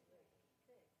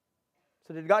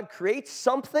 So did God create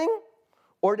something,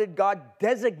 or did God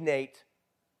designate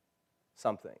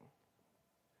something?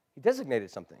 He designated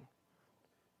something.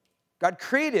 God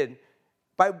created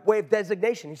by way of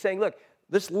designation. He's saying, look,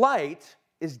 this light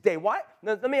is day. Why?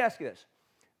 Now, let me ask you this.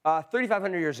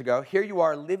 3,500 years ago, here you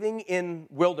are living in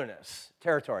wilderness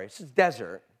territory. This is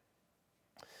desert.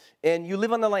 And you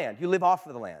live on the land. You live off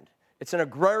of the land. It's an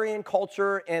agrarian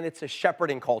culture, and it's a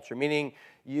shepherding culture, meaning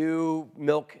you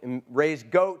milk and raise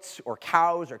goats or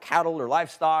cows or cattle or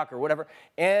livestock or whatever.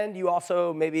 And you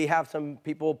also maybe have some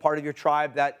people, part of your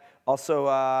tribe, that also,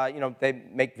 they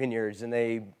make vineyards and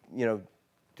they,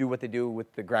 do what they do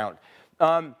with the ground.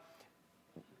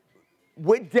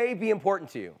 Would day be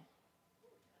important to you?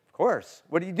 Of course.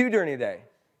 What do you do during the day?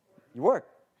 You work.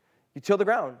 You till the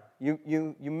ground.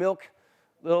 You milk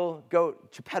little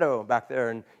goat, Geppetto back there,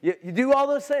 and you do all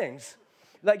those things.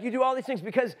 Like, you do all these things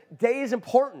because day is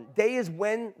important. Day is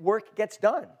when work gets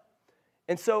done.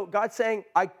 And so God's saying,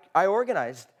 I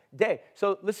organized day.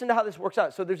 So listen to how this works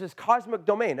out. So there's this cosmic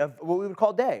domain of what we would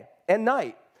call day and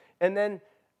night. And then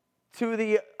to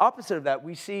the opposite of that,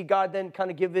 we see God then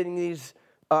kind of giving these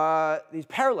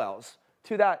parallels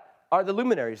to that are the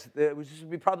luminaries, which would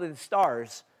be probably the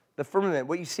stars, the firmament,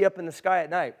 what you see up in the sky at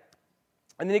night.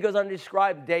 And then he goes on to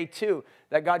describe day 2,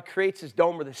 that God creates this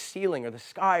dome or the ceiling or the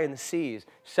sky and the seas,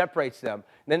 separates them.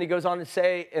 And then he goes on to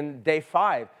say in day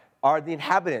 5 are the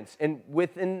inhabitants. And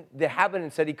within the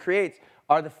inhabitants that he creates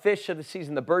are the fish of the seas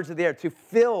and the birds of the air to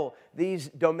fill these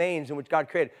domains in which God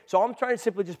created. So all I'm trying to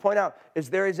simply just point out is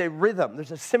there is a rhythm,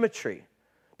 there's a symmetry,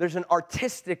 there's an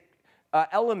artistic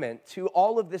element to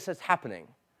all of this that's happening.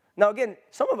 Now, again,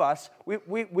 some of us,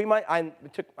 we might,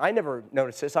 I never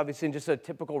noticed this, obviously, in just a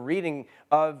typical reading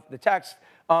of the text.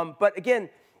 But again,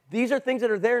 these are things that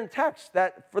are there in the text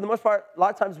that, for the most part, a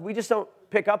lot of times we just don't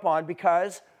pick up on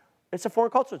because it's a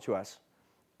foreign culture to us.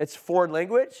 It's foreign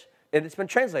language, and it's been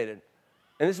translated.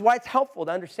 And this is why it's helpful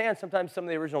to understand sometimes some of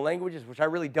the original languages, which I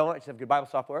really don't. I just have good Bible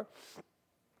software.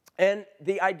 And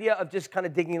the idea of just kind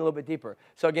of digging a little bit deeper.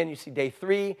 So again, you see day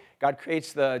 3, God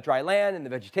creates the dry land and the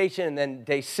vegetation. And then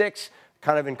day 6,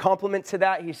 kind of in complement to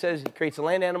that, he says he creates the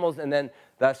land animals and then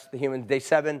thus the humans. Day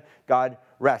 7, God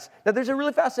rests. Now there's a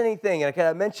really fascinating thing. And I kind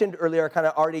of mentioned earlier, I kind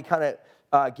of already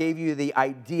gave you the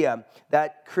idea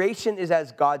that creation is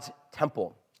as God's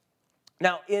temple.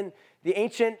 Now in the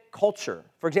ancient culture,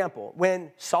 for example,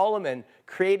 when Solomon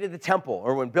created the temple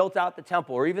or when built out the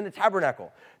temple or even the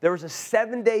tabernacle, there was a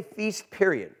 7-day feast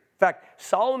period. In fact,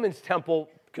 Solomon's temple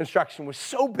construction was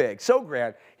so big, so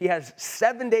grand, he has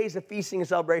 7 days of feasting and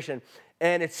celebration,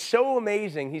 and it's so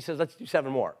amazing, he says, let's do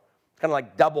 7 more. It's kind of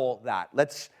like double that.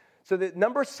 So the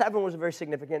number 7 was a very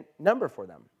significant number for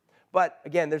them. But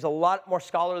again, there's a lot more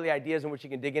scholarly ideas in which you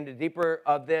can dig into deeper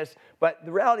of this. But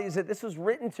the reality is that this was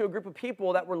written to a group of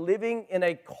people that were living in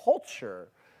a culture,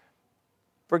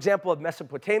 for example, of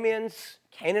Mesopotamians,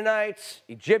 Canaanites,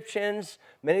 Egyptians.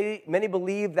 Many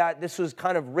believe that this was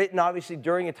kind of written, obviously,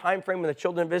 during a time frame when the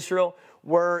children of Israel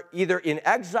were either in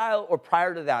exile or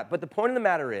prior to that. But the point of the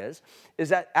matter is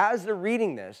that as they're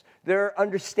reading this, they're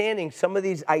understanding some of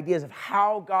these ideas of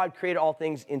how God created all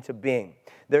things into being.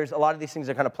 There's a lot of these things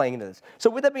that are kind of playing into this. So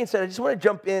with that being said, I just want to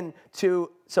jump into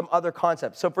some other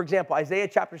concepts. So for example, Isaiah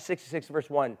chapter 66, verse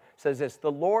 1 says this,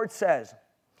 "The Lord says,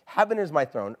 heaven is my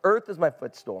throne, earth is my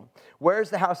footstool. Where is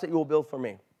the house that you will build for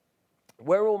me?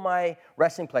 Where will my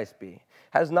resting place be?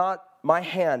 Has not my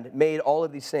hand made all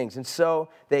of these things? And so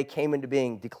they came into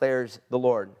being, declares the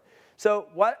Lord." So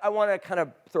what I want to kind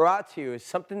of throw out to you is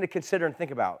something to consider and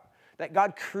think about. That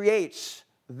God creates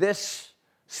this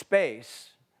space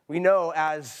we know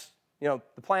as, the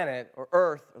planet or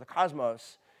earth or the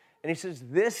cosmos. And he says,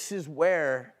 this is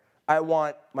where I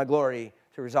want my glory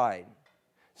to reside.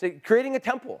 So creating a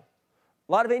temple.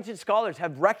 A lot of ancient scholars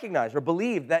have recognized or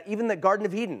believed that even the Garden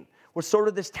of Eden was sort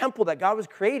of this temple that God was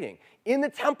creating. In the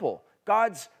temple,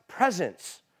 God's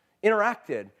presence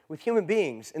interacted with human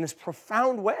beings in this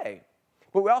profound way.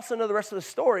 But we also know the rest of the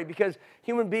story because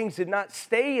human beings did not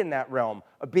stay in that realm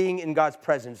of being in God's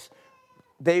presence.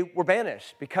 They were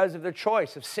banished because of their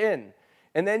choice of sin.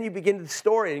 And then you begin the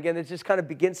story, and again, it just kind of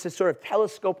begins to sort of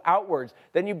telescope outwards.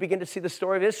 Then you begin to see the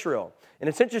story of Israel. And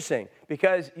it's interesting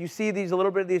because you see a little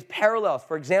bit of these parallels.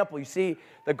 For example, you see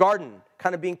the garden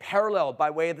kind of being paralleled by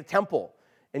way of the temple.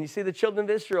 And you see the children of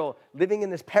Israel living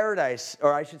in this paradise,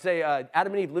 or I should say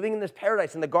Adam and Eve living in this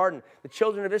paradise in the garden. The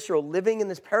children of Israel living in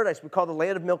this paradise we call the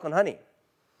land of milk and honey.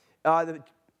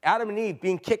 Adam and Eve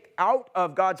being kicked out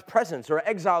of God's presence or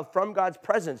exiled from God's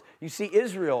presence. You see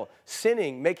Israel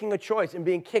sinning, making a choice, and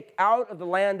being kicked out of the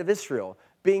land of Israel,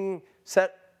 being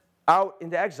set out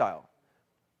into exile.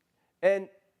 And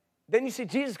then you see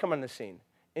Jesus come on the scene.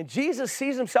 And Jesus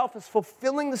sees himself as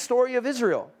fulfilling the story of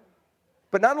Israel.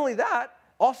 But not only that,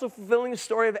 also fulfilling the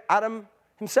story of Adam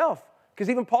himself. Because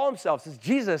even Paul himself says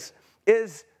Jesus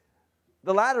is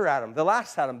the latter Adam, the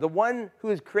last Adam, the one who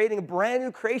is creating a brand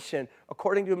new creation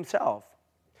according to himself.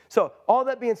 So all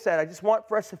that being said, I just want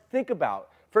for us to think about,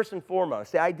 first and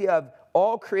foremost, the idea of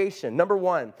all creation. Number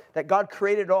one, that God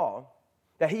created all,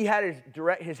 that he had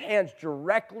his hands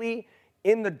directly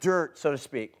in the dirt, so to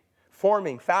speak,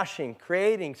 forming, fashioning,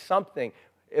 creating something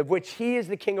of which he is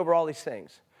the king over all these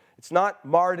things. It's not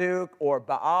Marduk or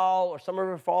Baal or some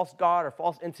other false god or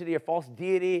false entity or false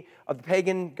deity of the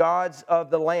pagan gods of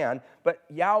the land, but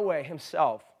Yahweh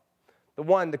himself, the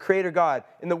one, the creator God.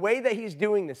 And the way that he's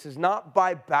doing this is not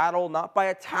by battle, not by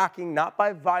attacking, not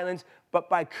by violence,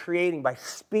 but by creating, by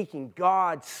speaking.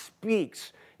 God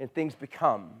speaks and things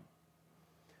become.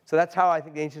 So that's how I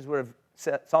think the ancients would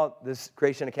have saw this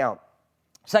creation account.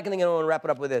 Second thing I want to wrap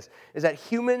it up with this is that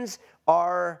humans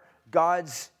are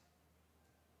God's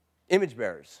image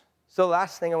bearers. So the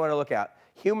last thing I want to look at,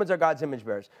 humans are God's image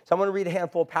bearers. So I want to read a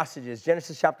handful of passages.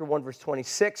 Genesis chapter 1, verse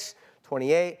 26,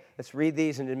 28. Let's read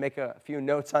these and then make a few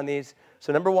notes on these.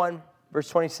 So number 1, verse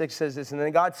 26 says this, and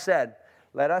then God said,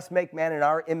 let us make man in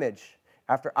our image,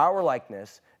 after our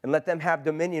likeness, and let them have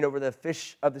dominion over the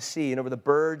fish of the sea, and over the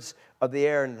birds of the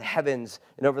air, and the heavens,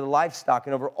 and over the livestock,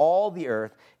 and over all the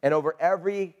earth, and over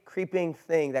every creeping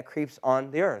thing that creeps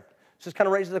on the earth. So this kind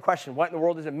of raises the question, what in the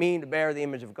world does it mean to bear the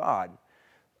image of God?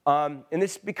 And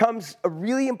this becomes a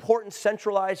really important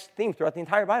centralized theme throughout the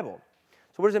entire Bible.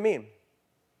 So what does it mean?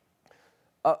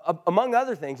 Among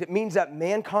other things, it means that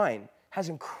mankind has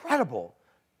incredible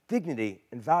dignity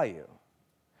and value.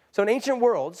 So in ancient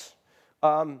worlds,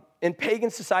 in pagan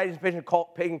societies,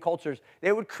 pagan cultures,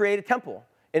 they would create a temple.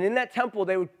 And in that temple,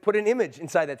 they would put an image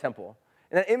inside that temple.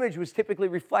 And that image was typically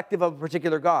reflective of a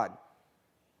particular god.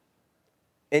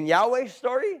 In Yahweh's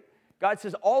story, God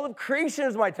says, all of creation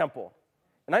is my temple.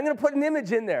 And I'm going to put an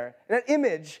image in there. And that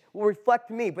image will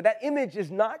reflect me. But that image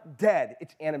is not dead.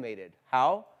 It's animated.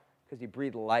 How? Because he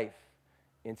breathed life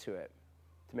into it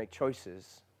to make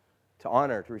choices, to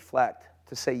honor, to reflect,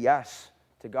 to say yes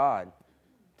to God,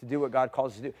 to do what God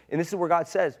calls us to do. And this is where God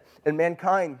says, and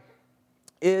mankind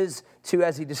is to,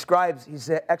 as he describes, he's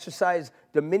to exercise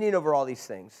dominion over all these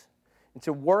things. And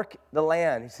to work the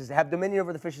land. He says to have dominion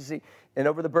over the fish of the sea, and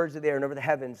over the birds of the air, and over the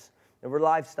heavens, and over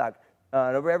livestock,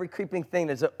 and over every creeping thing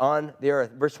that's on the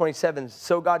earth. Verse 27,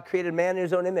 so God created man in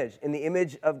his own image. In the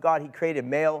image of God, he created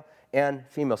male and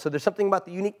female. So there's something about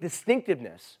the unique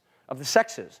distinctiveness of the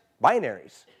sexes,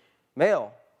 binaries,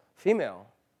 male, female.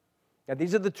 Now,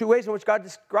 these are the two ways in which God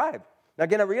described. Now,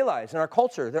 again, I realize in our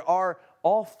culture, there are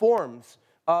all forms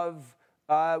of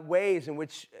ways in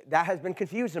which that has been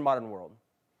confused in the modern world.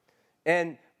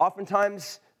 And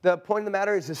oftentimes, the point of the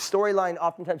matter is the storyline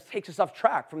oftentimes takes us off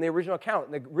track from the original account.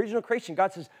 In the original creation,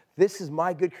 God says, this is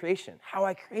my good creation, how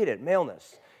I created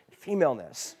maleness,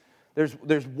 femaleness.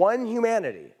 There's one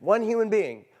humanity, one human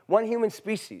being, one human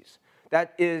species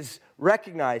that is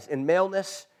recognized in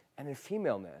maleness and in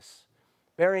femaleness,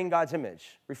 bearing God's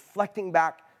image, reflecting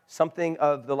back something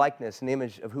of the likeness and the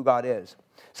image of who God is.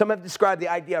 Some have described the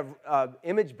idea of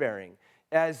image bearing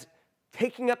as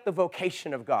taking up the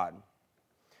vocation of God.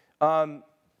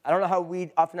 I don't know how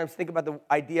we oftentimes think about the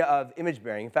idea of image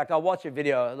bearing. In fact, I'll watch a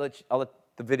video. I'll let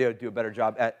the video do a better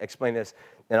job at explaining this,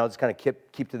 and I'll just kind of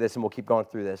keep to this, and we'll keep going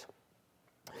through this.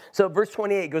 So verse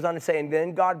 28 goes on to say, and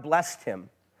then God blessed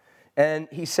him, and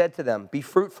he said to them, be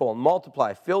fruitful and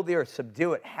multiply, fill the earth,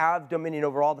 subdue it, have dominion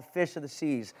over all the fish of the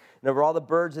seas, and over all the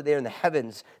birds of the air in the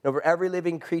heavens, and over every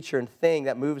living creature and thing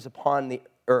that moves upon the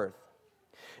earth.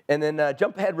 And then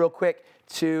jump ahead real quick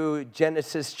to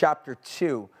Genesis chapter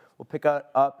 2. We'll pick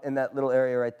up in that little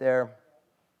area right there.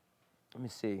 Let me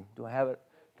see. Do I have it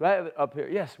up here?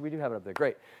 Yes, we do have it up there.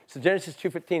 Great. So Genesis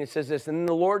 2:15, it says this, and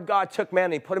the Lord God took man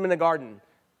and he put him in the garden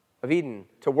of Eden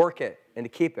to work it and to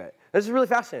keep it. This is really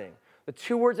fascinating. The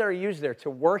two words that are used there,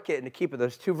 to work it and to keep it,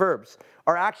 those two verbs,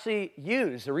 are actually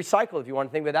used, or recycled if you want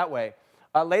to think of it that way,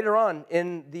 later on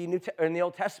in the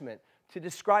Old Testament to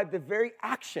describe the very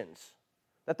actions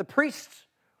that the priests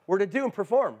were to do and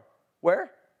perform. Where?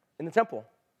 In the temple.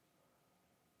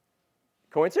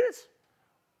 Coincidence?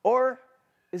 Or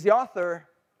is the author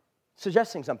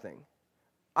suggesting something?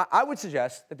 I would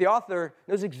suggest that the author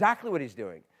knows exactly what he's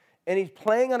doing. And he's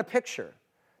playing on a picture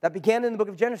that began in the book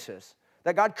of Genesis,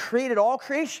 that God created all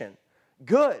creation,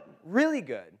 good, really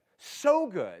good, so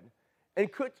good, and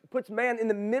puts man in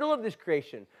the middle of this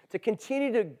creation to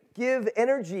continue to give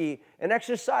energy and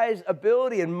exercise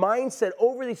ability and mindset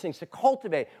over these things, to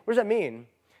cultivate. What does that mean?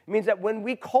 It means that when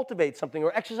we cultivate something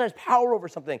or exercise power over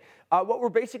something, what we're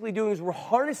basically doing is we're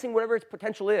harnessing whatever its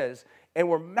potential is, and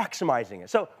we're maximizing it.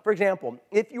 So, for example,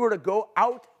 if you were to go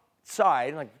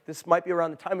outside, like this might be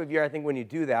around the time of year, I think, when you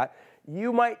do that,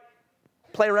 you might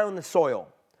play around in the soil.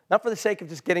 Not for the sake of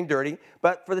just getting dirty,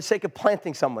 but for the sake of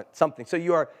planting something. So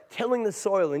you are tilling the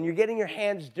soil, and you're getting your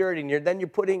hands dirty, and then you're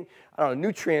putting, I don't know,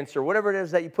 nutrients or whatever it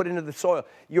is that you put into the soil.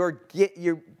 You're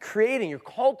creating, you're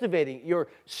cultivating, you're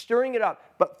stirring it up,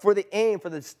 but for the aim, for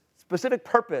the specific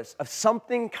purpose of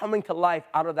something coming to life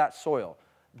out of that soil.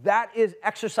 That is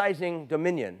exercising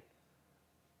dominion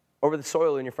over the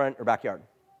soil in your front or backyard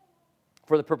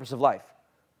for the purpose of life.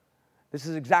 This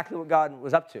is exactly what God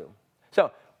was up to.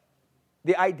 So,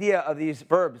 the idea of these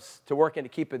verbs, to work and to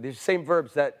keep it, these same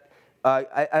verbs that, and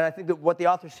I think that what the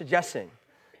author's suggesting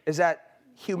is that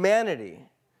humanity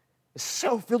is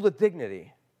so filled with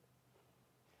dignity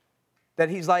that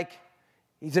he's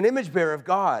an image bearer of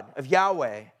God, of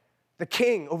Yahweh, the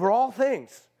King over all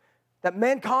things, that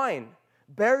mankind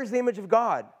bears the image of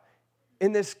God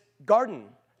in this garden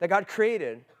that God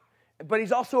created, but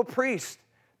he's also a priest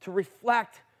to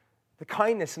reflect the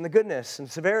kindness and the goodness and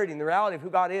severity and the reality of who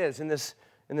God is in this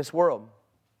world.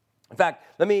 In fact,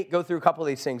 let me go through a couple of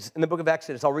these things. In the book of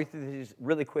Exodus, I'll read through these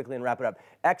really quickly and wrap it up.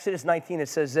 Exodus 19, it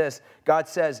says this. God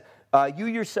says, you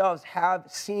yourselves have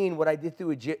seen what I did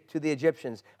to the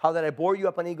Egyptians, how that I bore you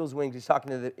up on eagle's wings. He's talking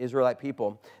to the Israelite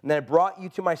people. And then I brought you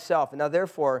to myself. And now,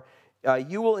 therefore,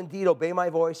 you will indeed obey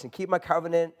my voice and keep my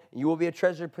covenant, and you will be a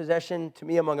treasured possession to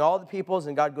me among all the peoples.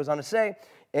 And God goes on to say,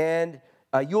 and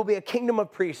you will be a kingdom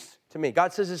of priests to me.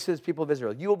 God says this to his people of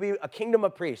Israel. You will be a kingdom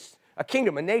of priests, a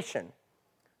kingdom, a nation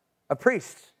of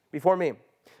priests before me.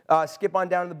 Skip on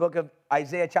down to the book of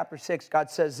Isaiah chapter 6. God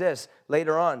says this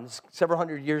later on, several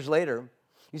hundred years later.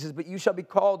 He says, but you shall be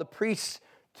called a priest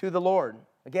to the Lord.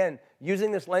 Again,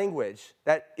 using this language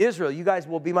that Israel, you guys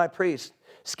will be my priests.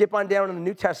 Skip on down in the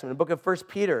New Testament, the book of 1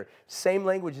 Peter, same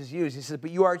language is used. He says,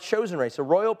 but you are a chosen race, a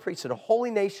royal priesthood, a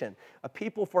holy nation, a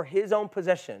people for his own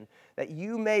possession, that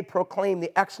you may proclaim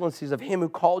the excellencies of him who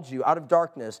called you out of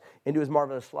darkness into his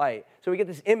marvelous light. So we get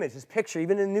this image, this picture,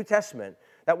 even in the New Testament,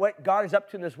 that what God is up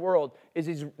to in this world is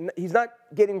he's not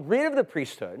getting rid of the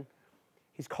priesthood.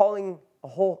 He's calling a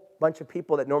whole bunch of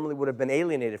people that normally would have been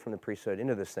alienated from the priesthood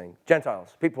into this thing.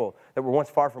 Gentiles, people that were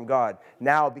once far from God,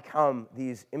 now become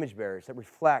these image bearers that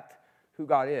reflect who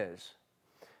God is.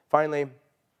 Finally,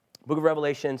 the book of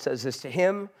Revelation says this, to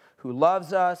him who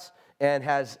loves us and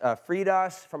has freed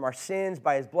us from our sins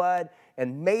by his blood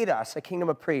and made us a kingdom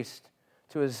of priests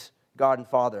to his God and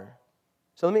Father.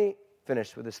 So let me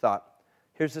finish with this thought.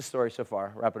 Here's the story so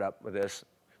far. Wrap it up with this.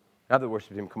 I have the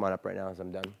worship team come on up right now as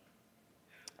I'm done.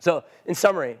 So, in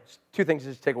summary, two things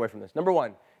to take away from this. Number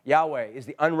one, Yahweh is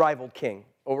the unrivaled king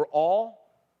over all,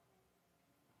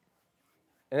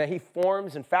 and that he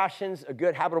forms and fashions a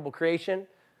good, habitable creation,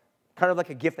 kind of like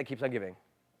a gift that keeps on giving.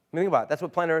 I mean, think about it. That's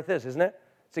what planet Earth is, isn't it?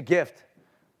 It's a gift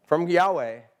from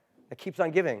Yahweh that keeps on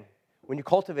giving. When you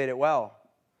cultivate it well,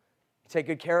 you take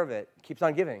good care of it, it keeps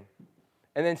on giving.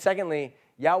 And then secondly,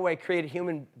 Yahweh created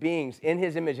human beings in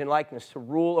his image and likeness to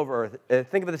rule over earth.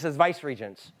 Think of this as vice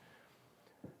regents.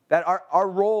 That our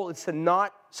role is to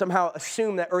not somehow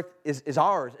assume that earth is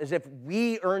ours, as if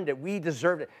we earned it, we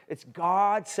deserved it. It's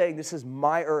God saying, this is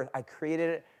my earth. I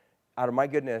created it out of my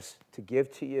goodness to give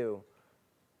to you,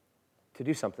 to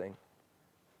do something,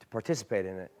 to participate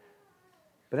in it.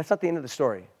 But that's not the end of the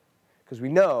story, because we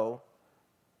know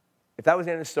if that was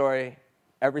the end of the story,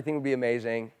 everything would be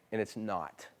amazing, and it's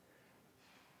not.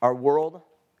 Our world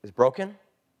is broken.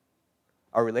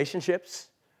 Our relationships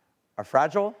are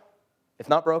fragile. It's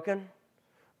not broken.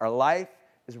 Our life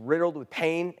is riddled with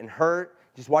pain and hurt.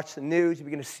 Just watch the news. You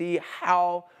begin to see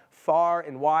how far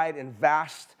and wide and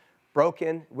vast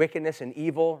broken wickedness and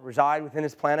evil reside within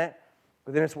this planet,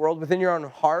 within this world, within your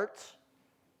own heart.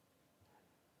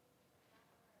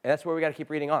 And that's where we got to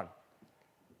keep reading on.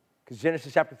 Because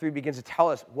Genesis chapter 3 begins to tell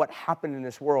us what happened in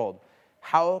this world.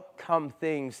 How come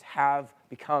things have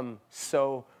become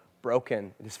so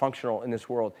broken, dysfunctional in this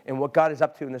world, and what God is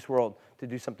up to in this world to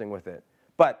do something with it.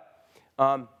 But,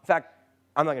 in fact,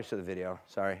 I'm not going to show the video,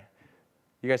 sorry.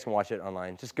 You guys can watch it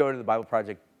online. Just go to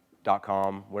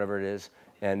thebibleproject.com, whatever it is,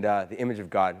 and the image of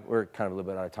God. We're kind of a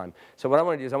little bit out of time. So what I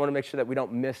want to do is I want to make sure that we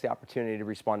don't miss the opportunity to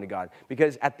respond to God.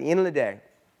 Because at the end of the day,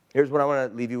 here's what I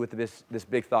want to leave you with this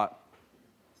big thought.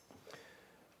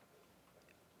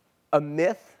 A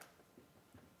myth,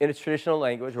 in its traditional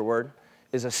language or word,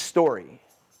 is a story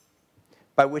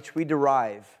by which we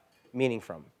derive meaning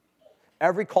from.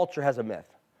 Every culture has a myth.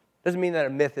 Doesn't mean that a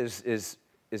myth is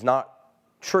not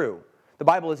true. The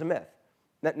Bible is a myth.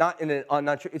 Not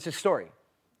true. It's a story.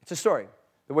 It's a story,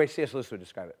 the way C.S. Lewis would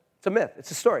describe it. It's a myth.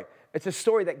 It's a story. It's a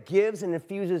story that gives and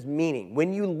infuses meaning.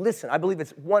 When you listen, I believe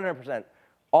it's 100%,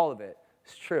 all of it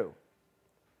is true.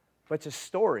 But it's a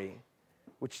story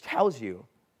which tells you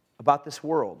about this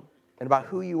world and about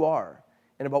who you are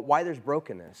and about why there's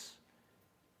brokenness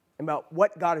and about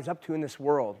what God is up to in this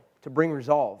world to bring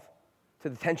resolve to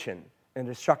the tension and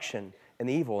destruction and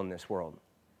the evil in this world.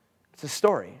 It's a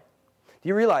story. Do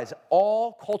you realize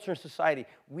all culture and society,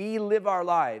 we live our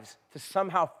lives to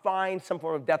somehow find some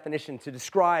form of definition to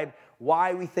describe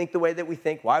why we think the way that we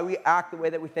think, why we act the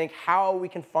way that we think, how we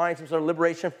can find some sort of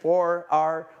liberation for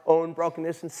our own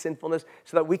brokenness and sinfulness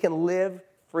so that we can live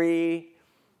free.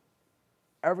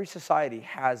 Every society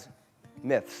has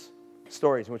myths,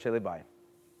 stories in which they live by.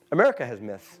 America has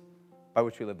myths by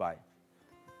which we live by.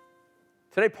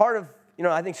 Today, part of,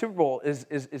 I think Super Bowl is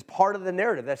part of the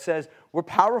narrative that says we're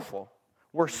powerful.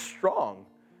 We're strong.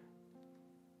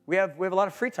 We have a lot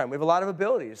of free time. We have a lot of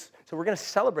abilities. So we're going to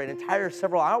celebrate entire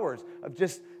several hours of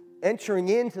just entering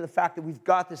into the fact that we've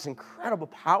got this incredible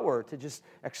power to just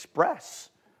express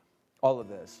all of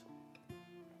this.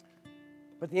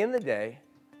 But at the end of the day,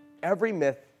 every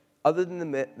myth, other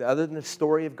than the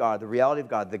story of God, the reality of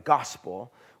God, the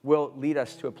gospel, will lead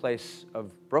us to a place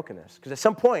of brokenness. Because at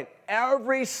some point,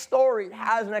 every story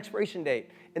has an expiration date.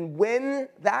 And when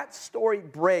that story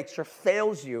breaks or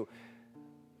fails you,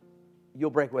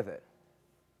 you'll break with it.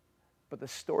 But the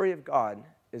story of God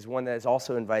is one that is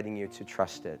also inviting you to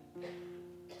trust it,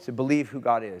 to believe who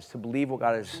God is, to believe what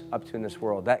God is up to in this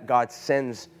world, that God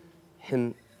sends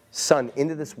His Son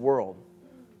into this world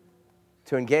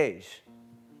to engage,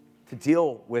 to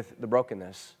deal with the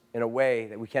brokenness in a way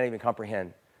that we can't even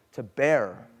comprehend, to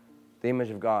bear the image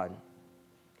of God,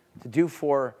 to do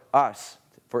for us,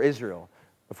 for Israel,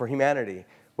 for humanity,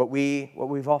 what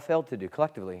we've all failed to do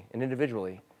collectively and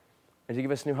individually, and to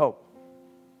give us new hope.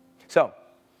 So,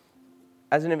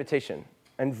 as an invitation,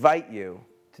 I invite you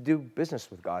to do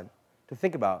business with God, to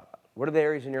think about what are the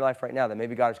areas in your life right now that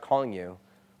maybe God is calling you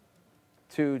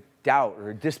to doubt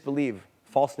or disbelieve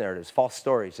false narratives, false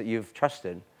stories that you've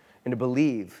trusted, and to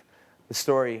believe the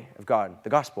story of God, the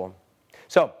gospel.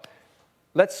 So,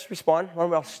 let's respond. Why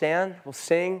don't we all stand? We'll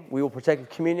sing. We will partake of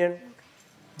communion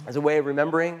as a way of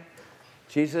remembering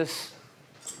Jesus'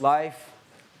 life,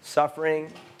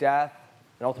 suffering, death,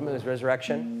 and ultimately His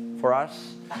resurrection for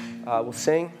us. We'll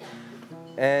sing.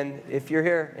 And if you're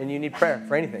here and you need prayer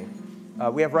for anything,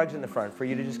 we have rugs in the front for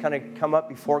you to just kind of come up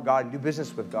before God and do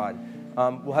business with God.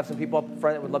 We'll have some people up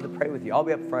front that would love to pray with you. I'll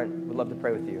be up front, would love to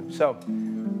pray with you. So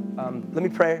let me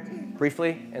pray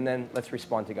briefly, and then let's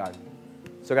respond to God.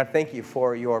 So God, thank you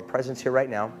for your presence here right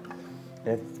now.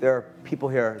 And if there are people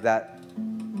here that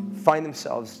find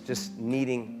themselves just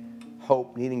needing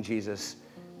hope, needing Jesus,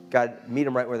 God, meet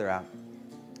them right where they're at.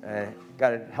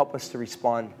 God, help us to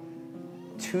respond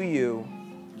to you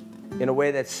in a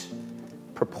way that's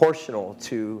proportional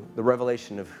to the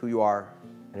revelation of who you are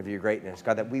and of your greatness.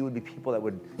 God, that we would be people that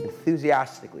would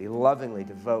enthusiastically, lovingly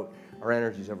devote our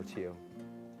energies over to you.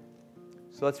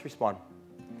 So let's respond.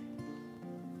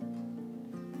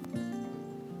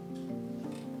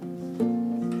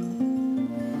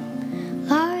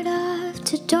 Light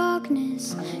after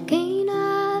darkness, gain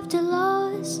after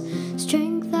loss,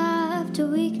 strength after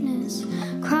weakness,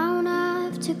 crown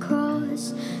after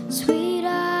cross, sweet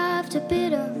after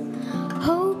bitter,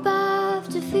 hope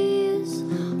after fears,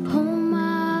 home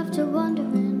after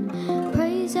wandering,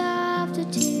 praise after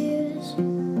tears.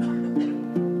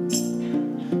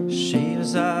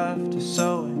 Sheaves after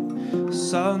sowing,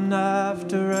 sun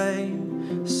after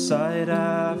rain, sight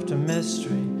after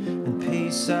mystery, and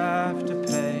peace after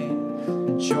pain,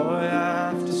 and joy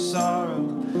after sorrow,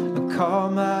 a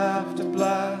calm after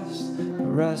blast, a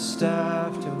rest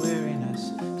after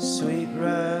weariness, sweet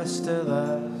rest at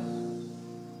last.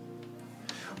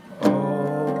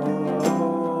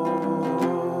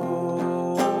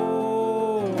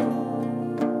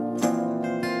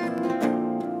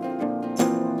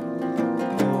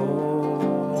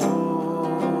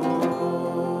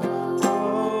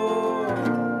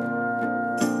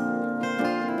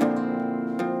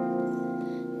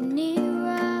 Near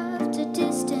after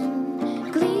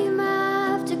distant, gleam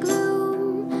after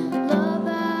gloom, love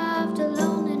after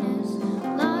loneliness,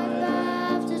 life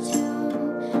after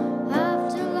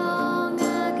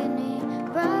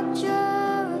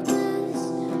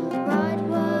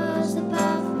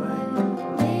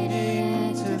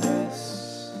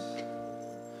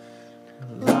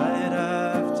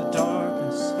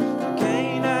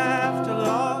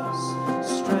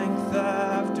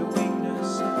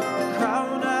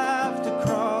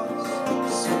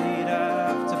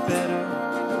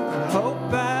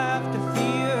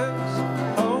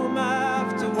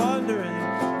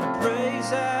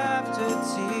after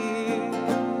tea.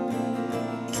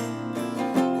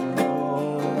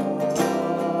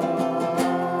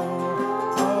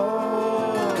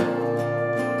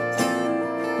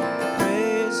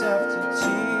 Praise after tea.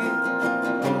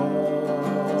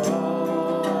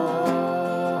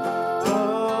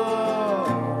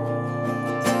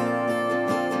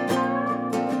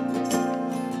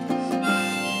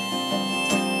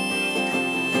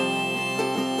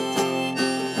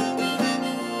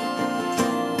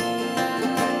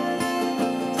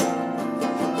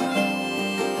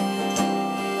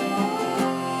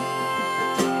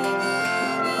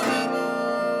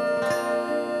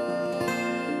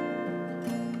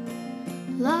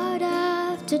 Light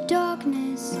after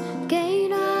darkness,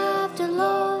 gain after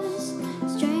loss.